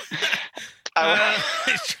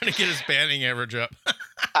he's trying to get his batting average up.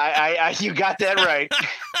 You got that right.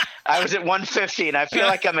 I was at 150, and I feel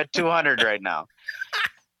like I'm at 200 right now.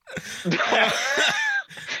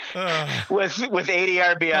 With 80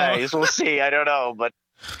 RBIs, we'll see. I don't know, but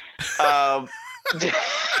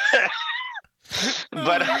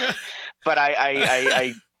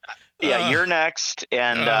You're Next,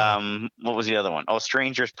 and what was the other one? Oh,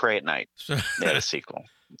 Strangers Pray at Night. They had a sequel.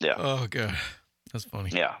 Yeah. Oh God, that's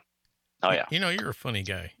funny. Yeah. Oh yeah. You're a funny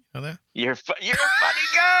guy. You know that? You're a funny guy.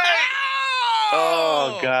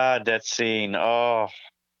 Oh God, that scene. Oh,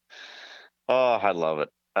 I love it.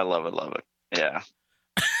 I love it. Yeah.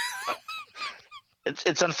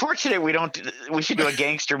 It's unfortunate we should do a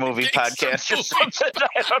gangster movie podcast or something.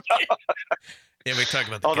 I don't know. Yeah, we talk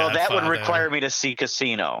about the Although Godfather. That would require me to see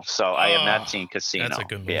Casino, so I have not seen Casino. That's a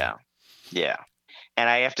good movie. Yeah. And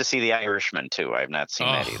I have to see The Irishman too. I have not seen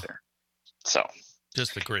that either. So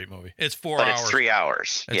just a great movie. It's 4 hours. But it's 3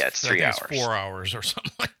 hours. It's 3 hours. It's 4 hours or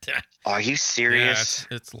something like that. Are you serious?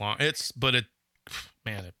 Yeah, it's long.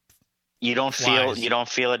 You don't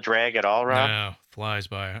feel it drag at all, Rob? No, flies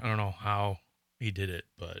by. I don't know how he did it,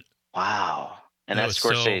 but wow. And that's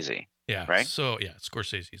Scorsese. Yeah. Right? So yeah,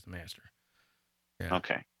 Scorsese's the master. Yeah.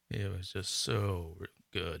 Okay. It was just so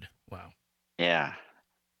good. Wow. Yeah.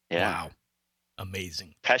 Wow.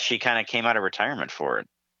 Amazing. Pesci kind of came out of retirement for it.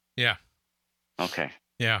 Yeah. Okay.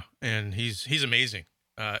 Yeah, and he's amazing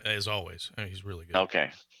as always. I mean, he's really good. Okay.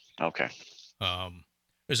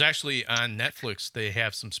 There's actually on Netflix they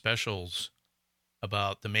have some specials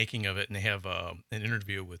about the making of it, and they have an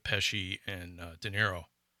interview with Pesci and De Niro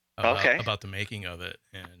about the making of it,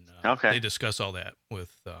 and they discuss all that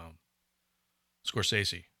with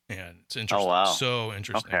Scorsese, and it's interesting. Oh wow, so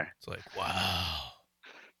interesting. Okay. It's like wow.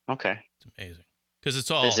 Okay, it's amazing because it's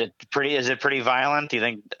all. Is it pretty violent? Do you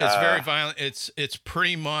think it's very violent? It's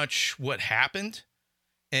pretty much what happened,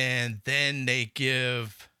 and then they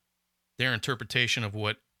give their interpretation of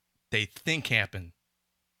what they think happened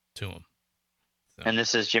to him. So, and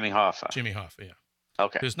this is Jimmy Hoffa. Jimmy Hoffa, yeah.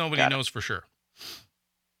 Okay. Because nobody knows for sure.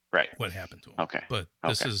 Right. What happened to him. Okay. But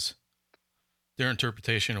this is their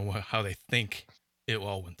interpretation of how they think it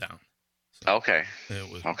all went down. So okay.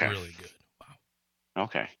 It was really good. Wow.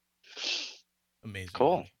 Okay. Amazing.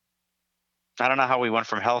 Cool. Movie. I don't know how we went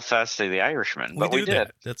from Hellfest to The Irishman, but we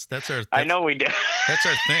did. That's our. I know we did. That's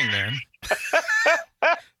our thing, man.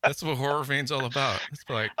 That's what horror fan's all about. It's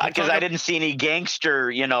like because I didn't see any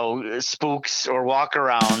gangster, spooks or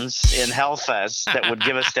walkarounds in Hellfest that would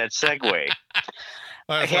give us that segue.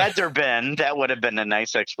 Had there been, that would have been a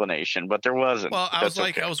nice explanation, but there wasn't. Well, I was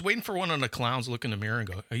like, okay. I was waiting for one of the clowns to look in the mirror and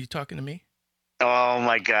go, "Are you talking to me? Oh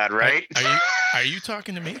my God! Right? Are you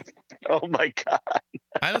talking to me? Oh my God!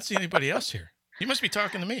 I don't see anybody else here. You must be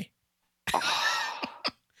talking to me."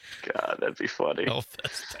 God, that'd be funny.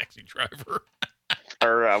 Hellfest Taxi Driver.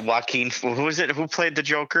 Or Joaquin, who was it? Who played the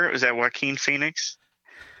Joker? Was that Joaquin Phoenix?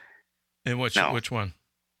 And which one?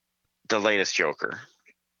 The latest Joker.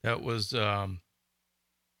 That was that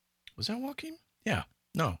Joaquin? Yeah.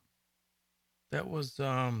 No. That was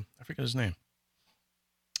I forget his name.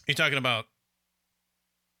 You're talking about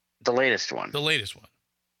the latest one. The latest one.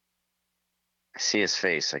 I see his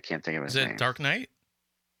face. I can't think of his name. Is it Dark Knight?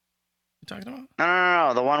 You talking about?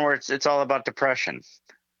 No. The one where it's all about depression.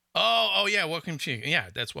 Oh yeah, Joaquin Phoenix. Yeah,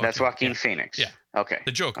 that's Joaquin Phoenix. Yeah. Okay.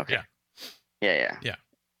 The Joker. Okay. Yeah. Yeah.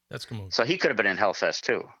 That's a good movie. So he could have been in Hellfest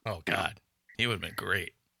too. Oh God, he would have been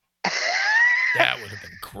great. That would have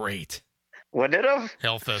been great. Wouldn't it have?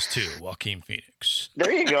 Hellfest 2, Joaquin Phoenix.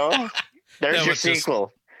 There you go. There's your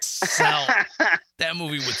sequel. Sell. That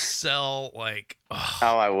movie would sell like. Oh,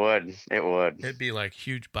 I would. It would. It'd be like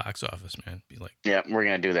huge box office, man. Be like. Yeah, we're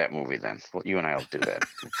gonna do that movie then. Well, you and I will do that.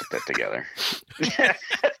 We'll put that together.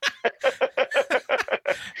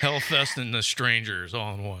 Hellfest and The Strangers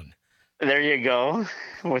all in one. There you go,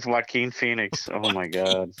 with Joaquin Phoenix. Oh my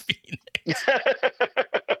God.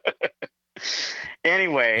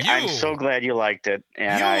 Anyway, I'm so glad you liked it,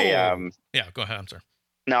 and yeah, go ahead. I'm sorry.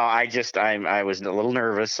 No, I was a little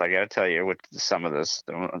nervous. I got to tell you with some of this.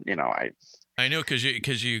 You know, I know because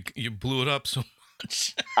you blew it up so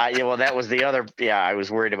much. Yeah, well, that was the other. Yeah, I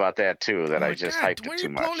was worried about that too. That I just hyped it too much. Why are you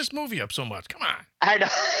blowing this movie up so much? Come on. I know.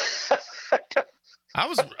 I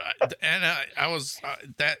was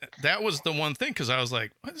that was the one thing because I was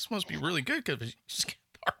like, well, this must be really good because you just keep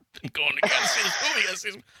going to see this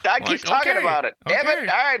movie. I keep talking about it. Damn it!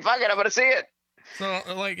 All right, fuck it. I'm gonna see it. So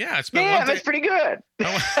like, yeah, I spent one day. That's pretty good.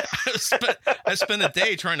 I spent a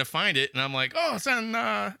day trying to find it, and I'm like, oh, it's on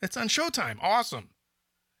Showtime. Awesome.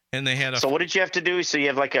 And they had So what did you have to do? So you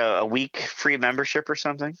have like a week free membership or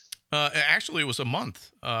something? Actually, it was a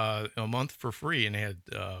month for free, and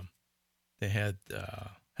they had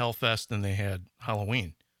Hellfest and they had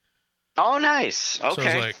Halloween. Oh, nice. Okay. So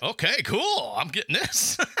I was like, okay, cool. I'm getting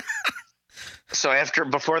this. So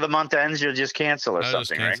before the month ends, you'll just cancel or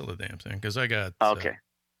something, right? I'll just cancel the damn thing because I got okay.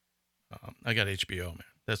 I got HBO, man.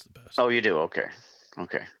 That's the best. Oh, you do? Okay.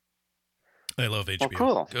 I love HBO. Oh,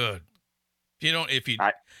 cool. Good. If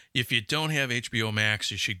you don't have HBO Max,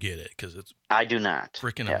 you should get it because it's. I do not.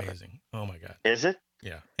 Freaking amazing! Oh my God. Is it?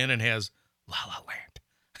 Yeah, and it has La La Land.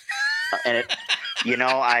 And it,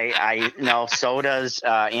 I know. So does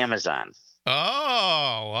Amazon.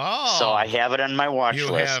 Oh, wow. So I have it on my watch you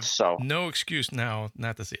list. Have so no excuse now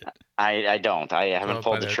not to see it. I don't. I haven't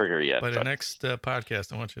pulled the trigger yet. But the next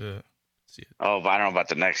podcast, I want you to see it. Oh, but I don't know about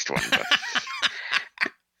the next one. But.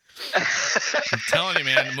 I'm telling you,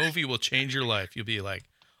 man, the movie will change your life. You'll be like,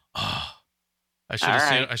 oh, I should have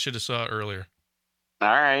seen it. I should have saw it earlier. All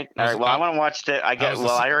right. Well, I want to watch it. I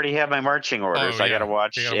already have my marching orders. I got to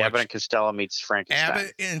watch Abbott and Costello meets Frankenstein.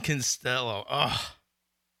 Abbott and Costello. Oh,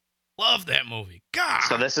 love that movie. God.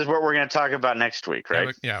 So this is what we're going to talk about next week,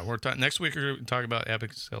 right? We're next week. We're going to talk about Abbott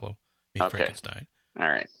and Costello meets Frankenstein. All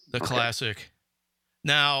right. The classic.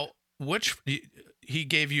 Now, he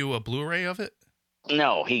gave you a Blu-ray of it?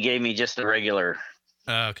 No, he gave me just the regular.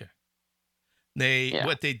 Okay.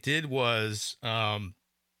 What they did was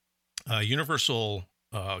Universal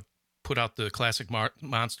put out the classic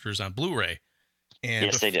monsters on Blu-ray, and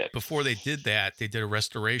yes, they did. Before they did that, they did a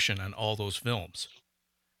restoration on all those films,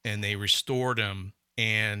 and they restored them,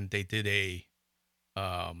 and they did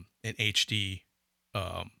an HD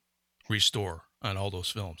restore on all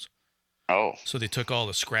those films. Oh, so they took all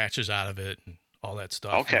the scratches out of it and all that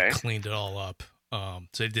stuff. Okay, and cleaned it all up.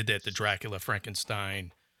 So they did that to Dracula,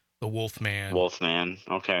 Frankenstein, the Wolfman.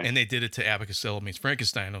 Okay. And they did it to Abbott and Costello meets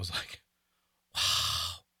Frankenstein. I was like, wow.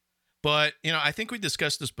 But, I think we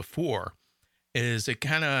discussed this before, is it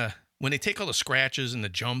kind of, when they take all the scratches and the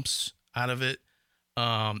jumps out of it,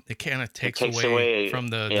 it kind of takes away from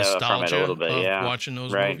the nostalgia of watching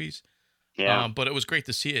those movies. Yeah. But it was great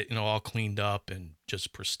to see it, all cleaned up and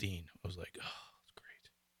just pristine. I was like, oh, it's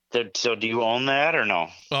great. So do you own that or no?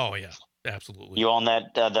 Oh, yeah. Absolutely. You own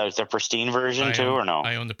that the pristine version too, or no?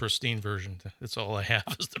 I own the pristine version. That's all I have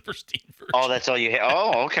is the pristine version. Oh, that's all you have.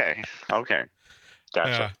 Oh, okay.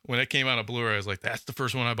 Gotcha. When it came out of Blu-ray, I was like, "That's the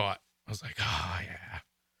first one I bought." I was like, "Oh yeah."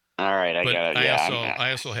 All right, I got it. Yeah,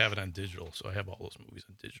 I also have it on digital, so I have all those movies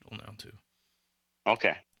on digital now too.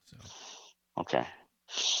 Okay. So. Okay.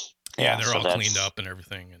 Yeah, they're all cleaned up and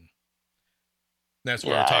everything, and That's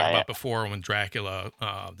what we were talking about before when Dracula,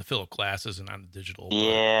 the Philip Glass isn't on the digital.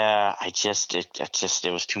 Yeah,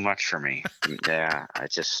 it was too much for me. Yeah, I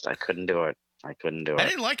couldn't do it. I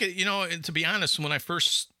didn't like it. And to be honest, when I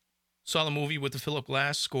first saw the movie with the Philip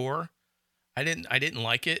Glass score, I didn't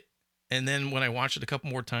like it. And then when I watched it a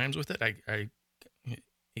couple more times with it,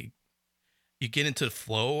 you get into the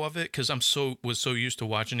flow of it because was so used to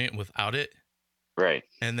watching it without it. Right.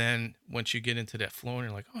 And then once you get into that flow, and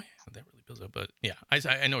you're like, oh yeah, that really builds up. But yeah,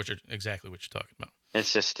 I know exactly what you're talking about.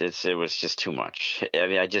 It was just too much. I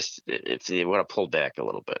mean, if they would have pulled back a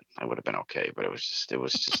little bit, I would have been okay. But it was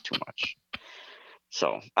just too much.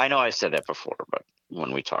 So I know I said that before, but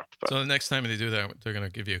when we talked about, so the next time they do that, they're gonna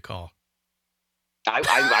give you a call. I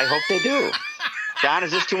hope they do. Don,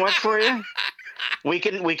 is this too much for you? We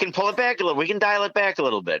can pull it back a little. We can dial it back a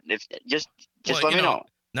little bit. If just let me know.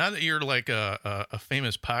 Now that you're like a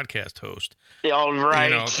famous podcast host, all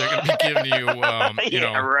right, they're going to be giving you,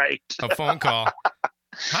 right, a phone call.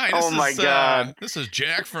 Hi, God, this is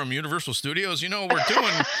Jack from Universal Studios.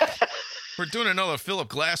 We're doing another Philip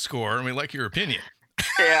Glass score, and we like your opinion.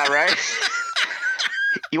 Yeah, right.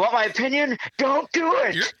 You want my opinion? Don't do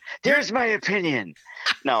it. There's my opinion.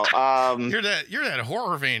 No, you're that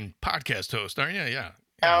Horror Vein podcast host, aren't you? Yeah.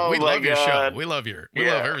 Oh, we love your show. We love love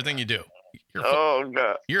everything you do.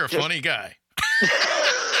 God. You're a funny guy.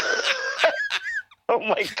 Oh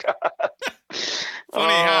my God.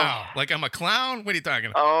 Funny how? Like I'm a clown? What are you talking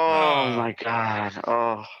about? Oh my God.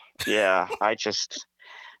 Oh yeah.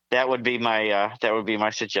 That would be my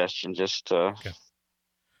suggestion. Just don't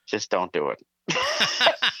do it.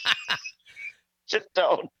 Just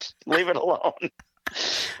don't. Leave it alone.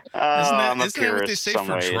 Isn't that what they say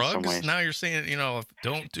for drugs? Now you're saying,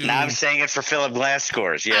 don't do. Now I'm saying it for Philip Glass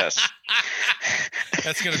scores. Yes.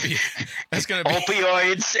 That's gonna be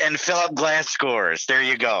opioids and Philip Glass scores. There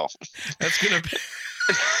you go. That's gonna be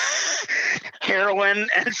heroin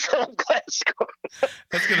and Philip Glass scores.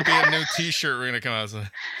 That's gonna be a new T-shirt. We're gonna come out and say,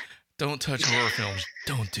 "Don't touch horror films.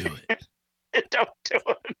 Don't do it. Don't do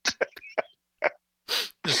it.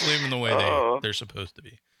 Just leave them the way they're supposed to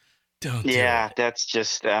be." Don't. Yeah, that's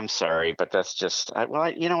just. I'm sorry, but that's just.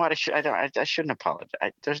 You know what? I shouldn't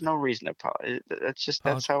apologize. There's no reason to apologize.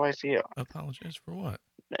 That's how I feel. Apologize for what?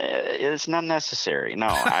 It's not necessary. No,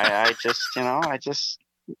 I just.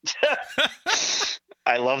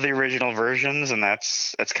 I love the original versions, and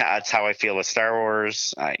that's how I feel with Star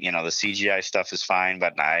Wars. The CGI stuff is fine,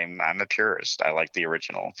 but I'm a purist. I like the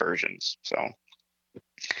original versions, so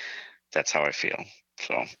that's how I feel.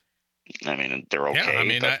 So. I mean, they're okay. Yeah, I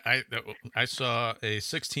mean, I saw a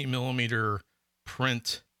 16 millimeter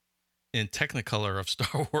print in Technicolor of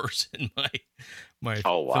Star Wars in my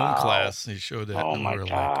film class. He showed that. Oh my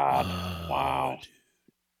God! Wow! Dude.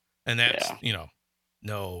 And that's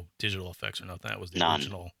no digital effects or nothing. That was the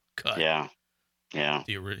original cut. Yeah. I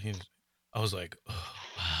was like, oh,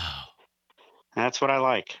 wow. That's what I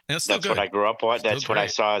like. That's what I grew up with. That's what I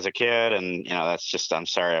saw as a kid, and that's just. I'm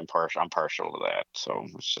sorry, I'm partial to that. So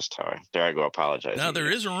it's just how I go apologize. Now there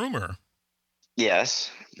is a rumor. Yes.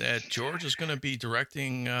 That George is going to be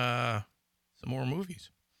directing some more movies.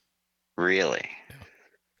 Really? Yeah.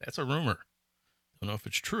 That's a rumor. Don't know if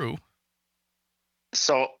it's true.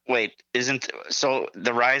 So wait,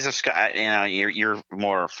 the Rise of Sky? You're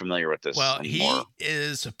more familiar with this. Well, he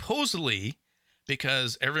is supposedly,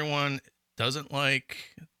 because everyone doesn't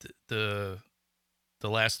like the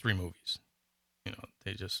last three movies.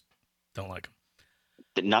 They just don't like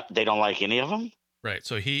them. They don't like any of them? Right.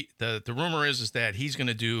 So the rumor is that he's going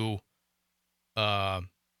to do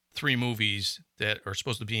three movies that are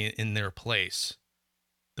supposed to be in their place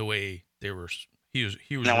the way they were. He was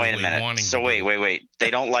no, wait a minute. Wanting so wait. They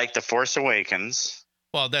don't like The Force Awakens.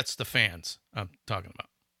 Well, that's the fans I'm talking about.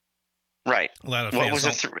 Right. A lot of fans. What was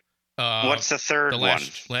what's the third one?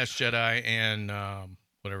 Last Jedi and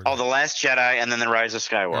whatever. Oh, The Last Jedi and then The Rise of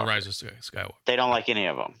Skywalker. The Rise of Skywalker. They don't like any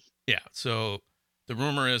of them. Yeah. So the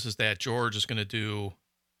rumor is that George is going to do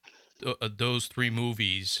those three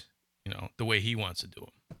movies, the way he wants to do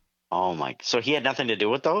them. Oh my! So he had nothing to do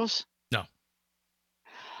with those? No.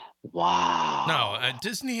 Wow. No,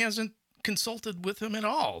 Disney hasn't consulted with him at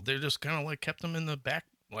all. They're just kind of like kept him in the back,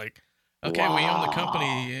 like, okay, we own the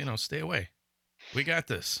company, stay away. We got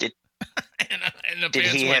this. Did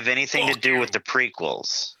he have anything to do with the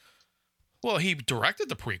prequels? Well, he directed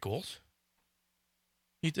the prequels.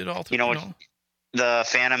 He did all three. The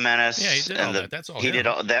Phantom Menace. Yeah, he did all that. That's all. He did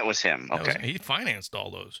all. That was him. Okay. He financed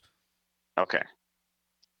all those. Okay.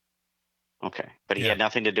 But he had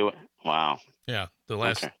nothing to do with. Wow. Yeah, the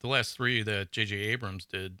last three that J.J. Abrams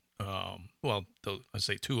did. I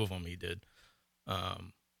say two of them he did.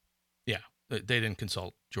 They didn't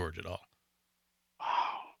consult George at all. Wow.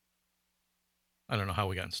 I don't know how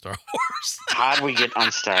we got in Star Wars. How'd we get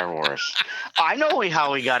on Star Wars? I know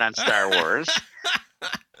how we got on Star Wars.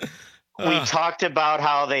 We talked about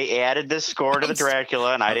how they added this score to the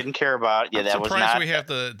Dracula, and I didn't care about it. Yeah, that was not. Surprised we have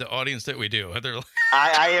the audience that we do.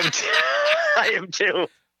 I am. I am too.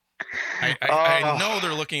 I know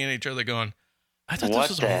they're looking at each other going, I thought this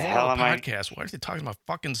was a horror podcast. Why are they talking about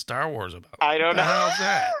fucking Star Wars about? I don't know. What the hell's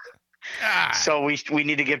that? God. So we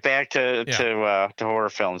need to get back to horror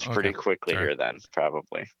films pretty quickly here then,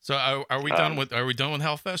 probably. So are we done with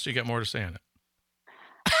Hellfest? Or you got more to say on it?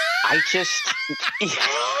 I just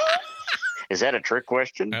is that a trick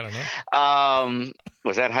question? I don't know.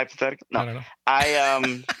 Was that hypothetical? No. I don't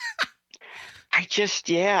know.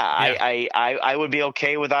 I would be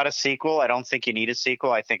okay without a sequel. I don't think you need a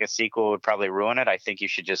sequel. I think a sequel would probably ruin it. I think you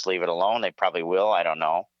should just leave it alone. They probably will. I don't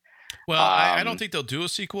know. Well, I don't think they'll do a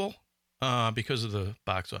sequel because of the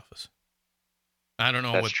box office. I don't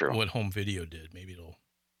know what home video did. Maybe it'll.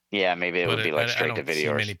 Yeah, maybe it would be like straight to video.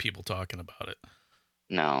 I don't see many people talking about it.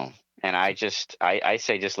 No, and I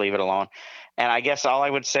say just leave it alone. And I guess all I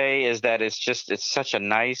would say is that it's such a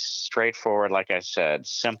nice, straightforward, like I said,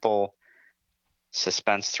 simple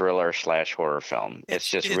suspense thriller / horror film.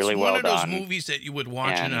 It's really well done. It's one of those movies that you would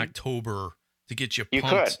watch in October to get you pumped. You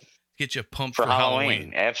could. Get you pumped for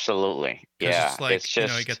Halloween. Absolutely. Yeah. It's like,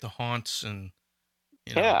 you get the haunts and,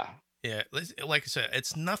 Yeah. Like I said,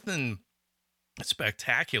 it's nothing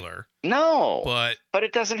spectacular. No. But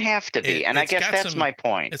it doesn't have to be. And I guess that's my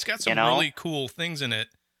point. It's got some really cool things in it.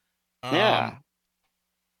 Yeah.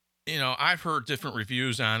 I've heard different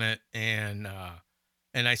reviews on it and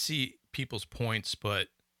I see people's points, but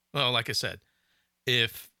like I said,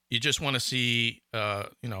 if you just want to see, a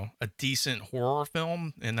decent horror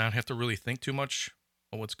film and not have to really think too much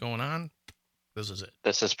of what's going on, this is it.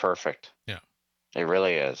 This is perfect. Yeah. It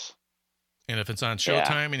really is. And if it's on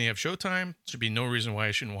Showtime and you have Showtime, there should be no reason why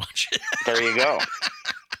I shouldn't watch it. There you go.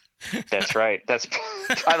 That's right. That's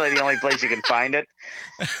probably the only place you can find it.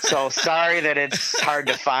 So sorry that it's hard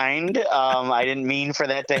to find. I didn't mean for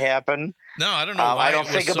that to happen. No, I don't know why I don't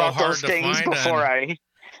think about those things before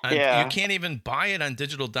you can't even buy it on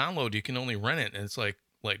digital download. You can only rent it, and it's like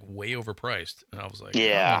way overpriced. And I was like,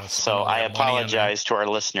 so I apologize to our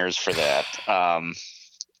listeners for that.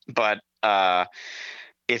 But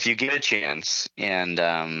if you get a chance, and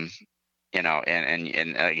and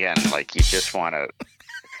again, like you just want to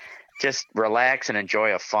just relax and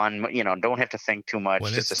enjoy a fun, don't have to think too much.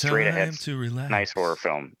 When just a straight ahead, nice horror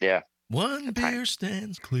film. Yeah. One beer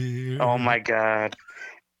stands clear. Oh my God.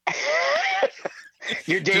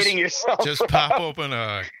 You're dating yourself. Just pop open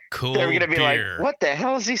a cold beer. They're going to be like, what the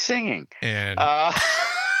hell is he singing? And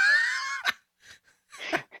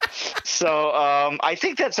so I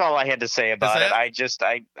think that's all I had to say about it.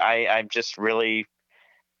 I'm just really.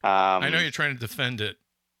 I know you're trying to defend it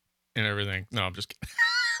and everything. No, I'm just kidding.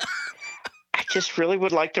 I just really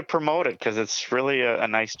would like to promote it because it's really a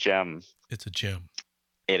nice gem. It's a gem.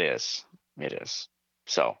 It is.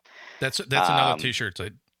 So that's another T-shirt.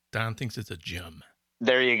 Like Don thinks it's a gem.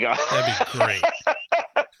 There you go. That'd be great.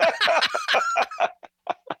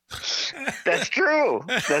 That's true.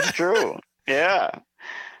 Yeah.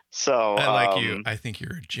 So I like you. I think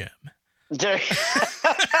you're a gem.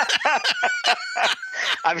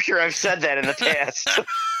 I'm sure I've said that in the past.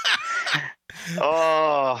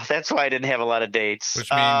 Oh, that's why I didn't have a lot of dates.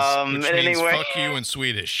 Which means anyway, fuck you in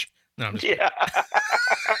Swedish. No, I'm just kidding.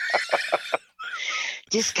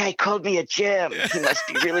 This guy called me a gem. He must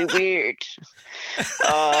be really weird.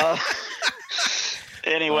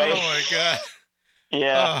 Anyway. Oh my God.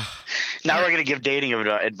 Yeah. Now we're gonna give dating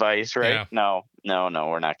advice, right? Yeah. No,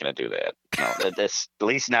 we're not gonna do that. No, that's at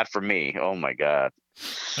least not for me. Oh my God.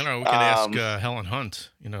 I don't know. We can ask Helen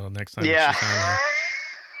Hunt. Next time. Yeah.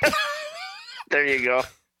 There you go.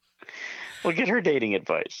 We'll get her dating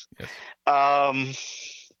advice. Yes.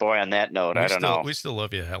 Boy, on that note, I don't know. We still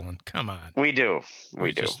love you, Helen. Come on. We do.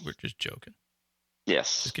 We're just joking.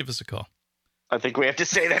 Yes. Just give us a call. I think we have to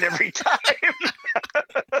say that every time.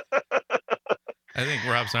 I think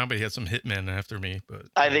Rob Zombie had some hitmen after me, but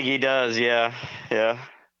I think he does. Yeah.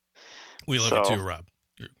 We love you too, Rob.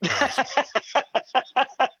 You're awesome.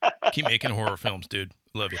 Keep making horror films, dude.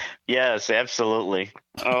 Love you. Yes, absolutely.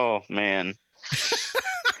 Oh man.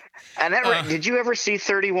 And did you ever see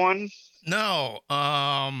 31? No.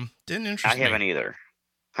 Didn't interest me. I haven't either.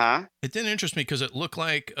 Huh? It didn't interest me because it looked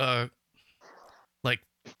like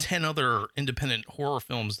 10 other independent horror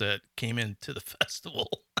films that came into the festival.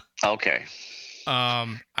 Okay.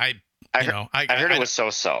 I heard it was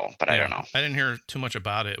so-so, but I don't know. I didn't hear too much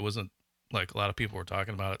about it. It wasn't like a lot of people were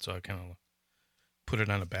talking about it, so I kind of put it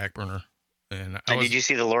on a back burner. And did you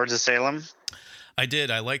see The Lords of Salem? I did.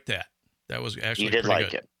 I liked that. That was actually you did pretty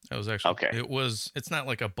like good. it. That was actually okay. It's not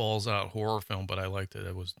like a balls out horror film, but I liked it.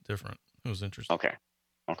 It was different. It was interesting. Okay.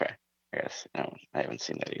 Yes. No, I haven't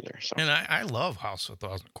seen that either. So. And I love House of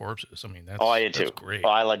 1,000 Corpses. I mean, I did that's too. great.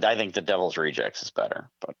 I think The Devil's Rejects is better,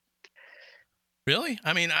 but. Really?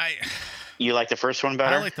 I mean, You like the first one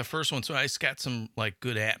better? I like the first one, so it's got some like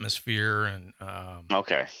good atmosphere and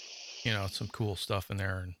okay. Some cool stuff in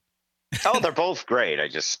there. And they're both great. I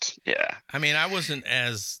mean, I wasn't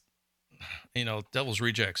as, Devil's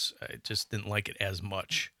Rejects. I just didn't like it as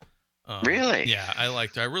much. Really? Yeah, I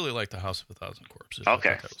really liked the House of 1,000 Corpses. Okay,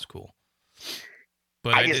 I thought that was cool.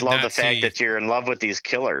 But I just love the fact that you're in love with these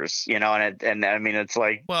killers, and I mean, it's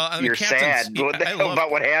like, you're sad about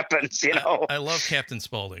what happens, I love Captain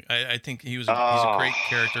Spaulding. I think he's a great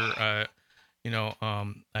character.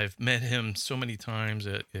 I've met him so many times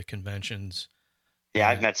at conventions. Yeah,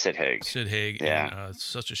 I've met Sid Haig. Yeah, and, it's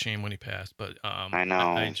such a shame when he passed, but I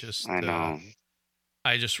know.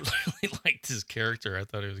 I just really liked his character. I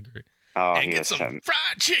thought he was great. Oh, and get some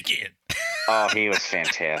fried chicken. He was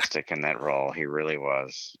fantastic in that role. He really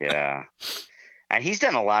was. Yeah. And he's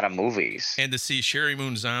done a lot of movies. And to see Sherry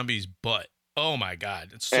Moon Zombie's butt. Oh my God.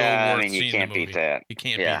 It's so worth seeing. You can't beat that. You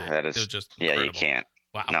can't beat it. That is, it was just incredible. you can't.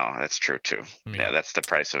 Wow. No, that's true too. I mean, that's the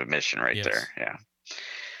price of admission right there. Yeah.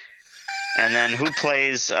 And then who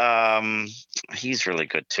plays he's really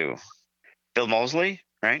good too. Bill Moseley,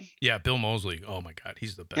 right? Yeah, Bill Moseley. Oh my God,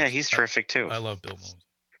 he's the best. Yeah, he's terrific too. I love Bill Moseley.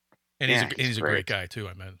 And he's a great guy too.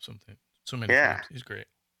 I met him so many times. He's great.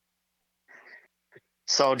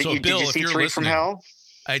 So did you see Three from Hell?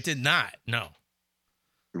 I did not. No.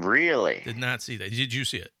 Really? Did not see that. Did you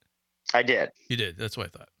see it? I did. You did. That's what I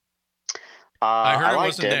thought. I heard it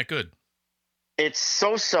wasn't that good. It's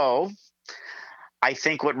so. I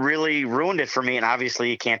think what really ruined it for me, and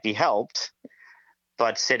obviously it can't be helped,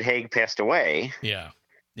 but Sid Haig passed away. Yeah.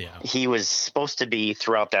 He was supposed to be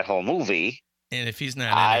throughout that whole movie. And if he's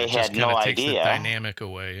not, I had no idea. The dynamic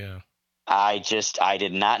away, yeah. I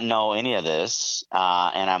did not know any of this,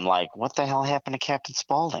 and I'm like, what the hell happened to Captain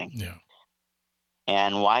Spaulding? Yeah.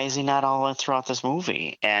 And why is he not all throughout this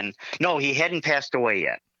movie? And no, he hadn't passed away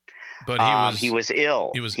yet. But he was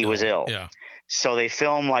ill. He was ill. Yeah. So they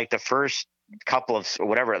filmed like the first couple of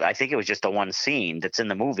whatever. I think it was just the one scene that's in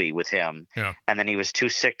the movie with him. Yeah. And then he was too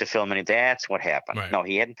sick to film, and that's what happened. Right. No,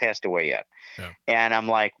 he hadn't passed away yet. Yeah. And I'm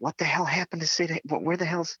like, what the hell happened to Sid? Where the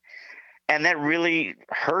hell's? And that really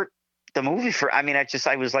hurt the movie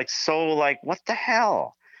I was like, what the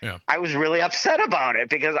hell? Yeah. I was really upset about it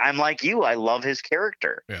because I'm like you. I love his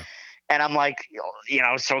character. Yeah. And I'm like,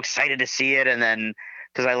 I was so excited to see it, and then.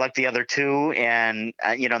 Because I liked the other two, and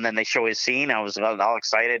and then they show his scene. I was all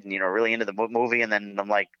excited and really into the movie. And then I'm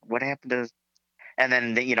like, "What happened to?" And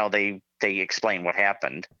then they explain what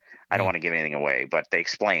happened. I don't want to give anything away, but they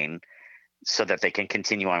explain so that they can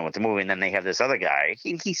continue on with the movie. And then they have this other guy.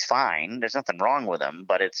 He's fine. There's nothing wrong with him,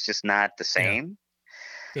 but it's just not the same.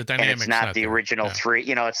 Yeah. The dynamic's and it's not the original three.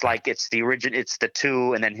 It's like it's the original. It's the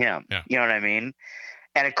two and then him. Yeah. You know what I mean?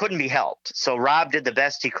 And it couldn't be helped. So Rob did the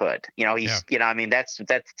best he could.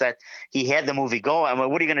 That he had the movie go. I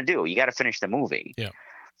mean, what are you going to do? You got to finish the movie. Yeah.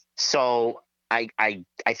 So I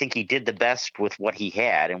think he did the best with what he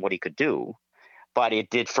had and what he could do. But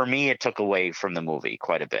it took away from the movie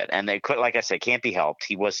quite a bit. And they could, like I said, can't be helped.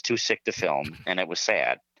 He was too sick to film, and it was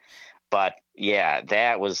sad. But yeah,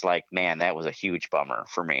 that was like, man, that was a huge bummer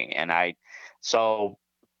for me. And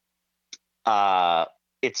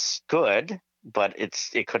it's good. But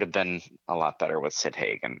it could have been a lot better with Sid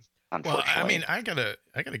Haig, unfortunately. Well, I mean, I gotta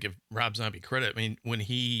give Rob Zombie credit. I mean, when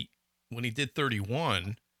he did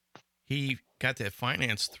 31, he got that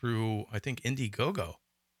financed through, I think, Indiegogo.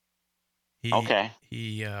 He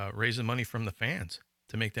raised the money from the fans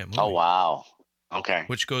to make that movie. Oh wow! Okay.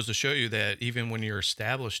 Which goes to show you that even when you're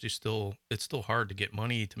established, it's still hard to get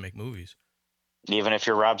money to make movies. Even if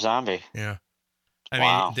you're Rob Zombie. Yeah. I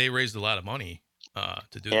mean, they raised a lot of money.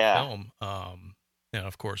 To do the film, and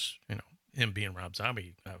of course, him being Rob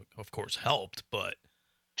Zombie, of course, helped, but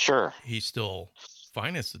sure, he still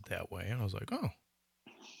financed it that way. And I was like, oh,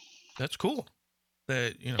 that's cool.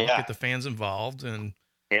 That get the fans involved and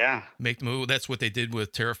make the movie. That's what they did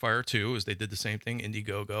with Terrifier 2. Is they did the same thing.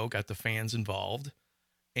 Indiegogo got the fans involved,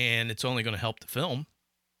 and it's only going to help the film.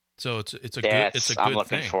 So it's a good thing. I'm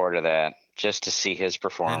looking forward to that. Just to see his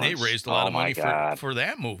performance. And they raised a lot of money for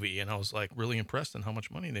that movie. And I was like really impressed on how much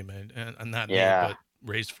money they made. And not made, but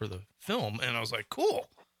raised for the film. And I was like, cool.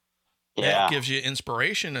 Yeah. That gives you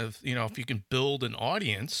inspiration of, if you can build an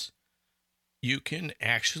audience, you can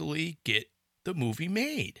actually get the movie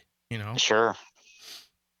made, Sure.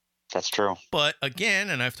 That's true. But again,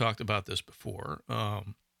 and I've talked about this before,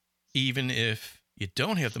 even if you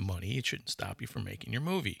don't have the money, it shouldn't stop you from making your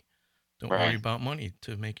movie. Don't worry about money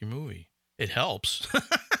to make your movie. It helps.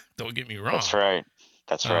 Don't get me wrong. That's right.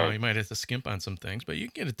 That's right. You might have to skimp on some things, but you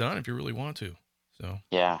can get it done if you really want to. So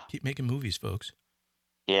keep making movies, folks.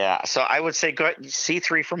 Yeah. So I would say go see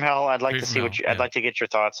 3 from Hell. I'd like to see I'd like to get your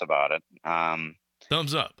thoughts about it.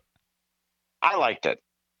 Thumbs up. I liked it.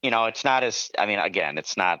 It's not again,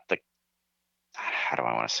 it's not how do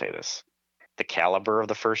I want to say this? The caliber of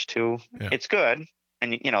the first 2. Yeah. It's good.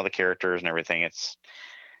 And the characters and everything,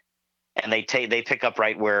 and they pick up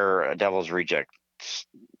right where Devil's Reject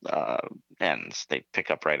ends. They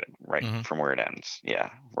pick up right from where it ends. Yeah,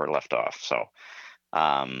 where it left off. So,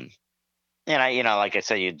 and like I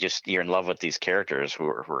said, you're in love with these characters who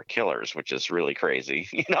are killers, which is really crazy,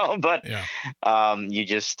 But you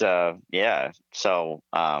just So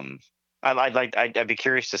I'd be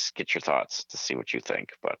curious to get your thoughts to see what you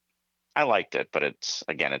think. But I liked it, but it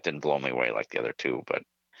didn't blow me away like the other 2. But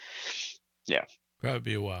yeah, probably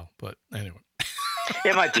be a while. But anyway.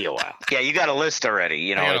 It might be a while. Yeah, you got a list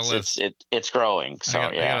already. It's growing. So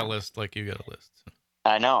I got a list like you got a list. So.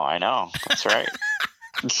 I know. That's right.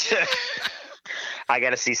 I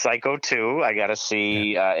got to see Psycho 2. I got to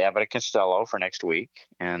see Abbott and Costello for next week,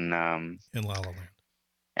 and La La Land.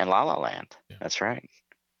 And La La Land. Yeah. That's right.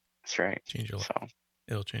 Change your life. So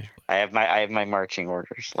it'll change your life. I have my marching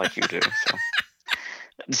orders like you do.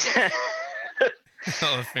 So.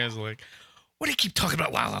 All the fans are like, what do you keep talking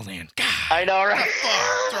about La La Land? God, I know, right?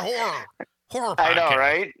 It's a horror podcast. I know,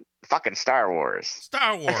 right? Fucking Star Wars.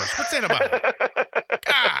 What's that about?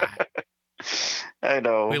 God. I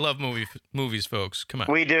know. We love movies, folks. Come on.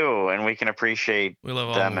 We do, and we can appreciate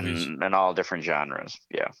them in all different genres.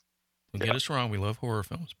 Yeah. Don't get us wrong. We love horror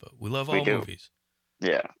films, but we love all movies.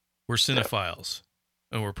 Yeah. We're cinephiles,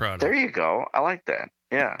 and we're proud of it. There you go. I like that.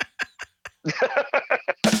 Yeah.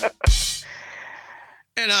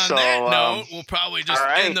 And on that note, we'll probably just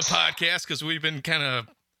end the podcast because we've been kind of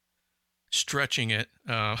stretching it.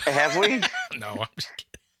 Have we? No, I'm just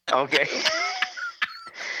kidding. Okay.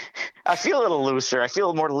 I feel a little looser. I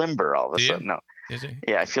feel more limber all of a sudden. No. Is it?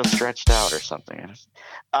 Yeah, I feel stretched out or something.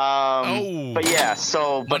 But yeah,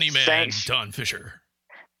 so Money Man, thanks, Don Fisher.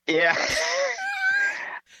 Yeah.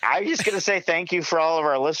 I'm just going to say thank you for all of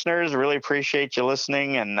our listeners. Really appreciate you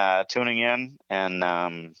listening and tuning in.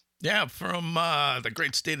 And from the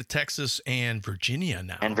great state of Texas and Virginia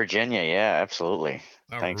now. And Virginia, yeah, absolutely.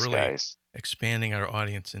 Thanks, really guys. Expanding our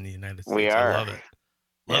audience in the United States. We are. I love it.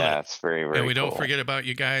 It's very, very And we cool. don't forget about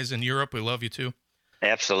you guys in Europe. We love you too.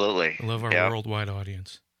 Absolutely. We love our worldwide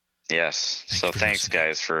audience. Yes. Thanks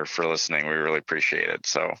guys for listening. We really appreciate it.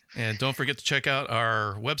 And don't forget to check out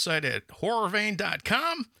our website at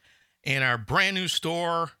horrorvein.com and our brand new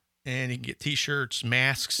store. And you can get t-shirts,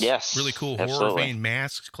 masks. Yes. Really cool absolutely. Horror Vein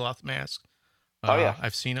masks, cloth masks.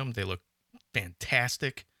 I've seen them. They look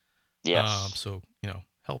fantastic. Yes. So,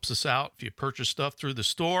 helps us out if you purchase stuff through the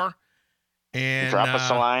store. And drop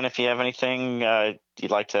us a line if you have anything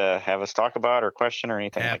you'd like to have us talk about or question or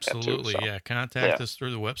anything absolutely, like that too. Yeah. Contact us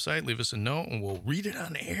through the website. Leave us a note, and we'll read it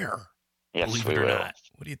on air. Yes, believe it or not.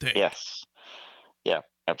 What do you think? Yes. Yeah,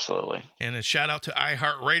 absolutely. And a shout out to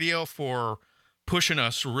iHeartRadio for pushing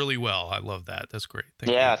us really well. I love that. That's great.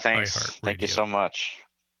 Thanks. Thank you so much.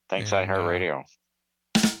 Thanks, iHeartRadio.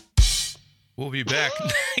 We'll be back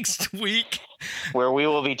next week, where we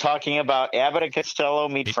will be talking about Abbott and Costello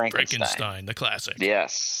meet Frankenstein, the classic.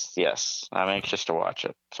 Yes. I'm anxious to watch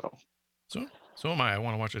it. So am I. I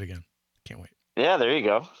want to watch it again. Can't wait. Yeah, there you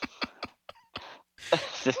go.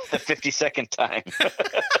 The 52nd time.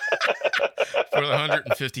 For the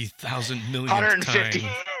 150,000 millionth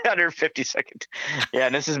 152nd. Yeah,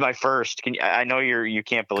 and this is my first. I know you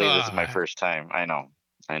can't believe this is my first time. I know.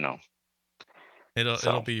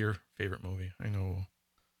 It'll be your favorite movie. I know.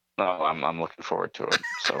 No, I'm looking forward to it.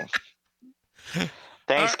 So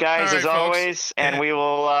thanks guys as always, folks. And we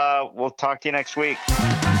will we'll talk to you next week.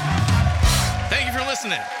 Thank you for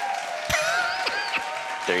listening.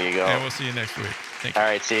 There you go. And we'll see you next week. Thank you. All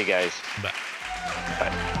right, see you guys. Bye.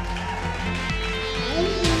 Bye.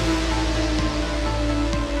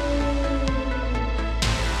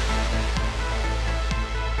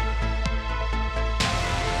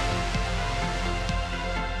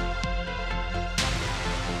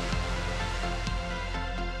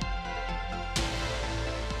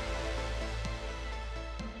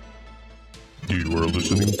 You are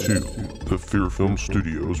listening to the Fear Film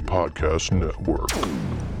Studios Podcast Network.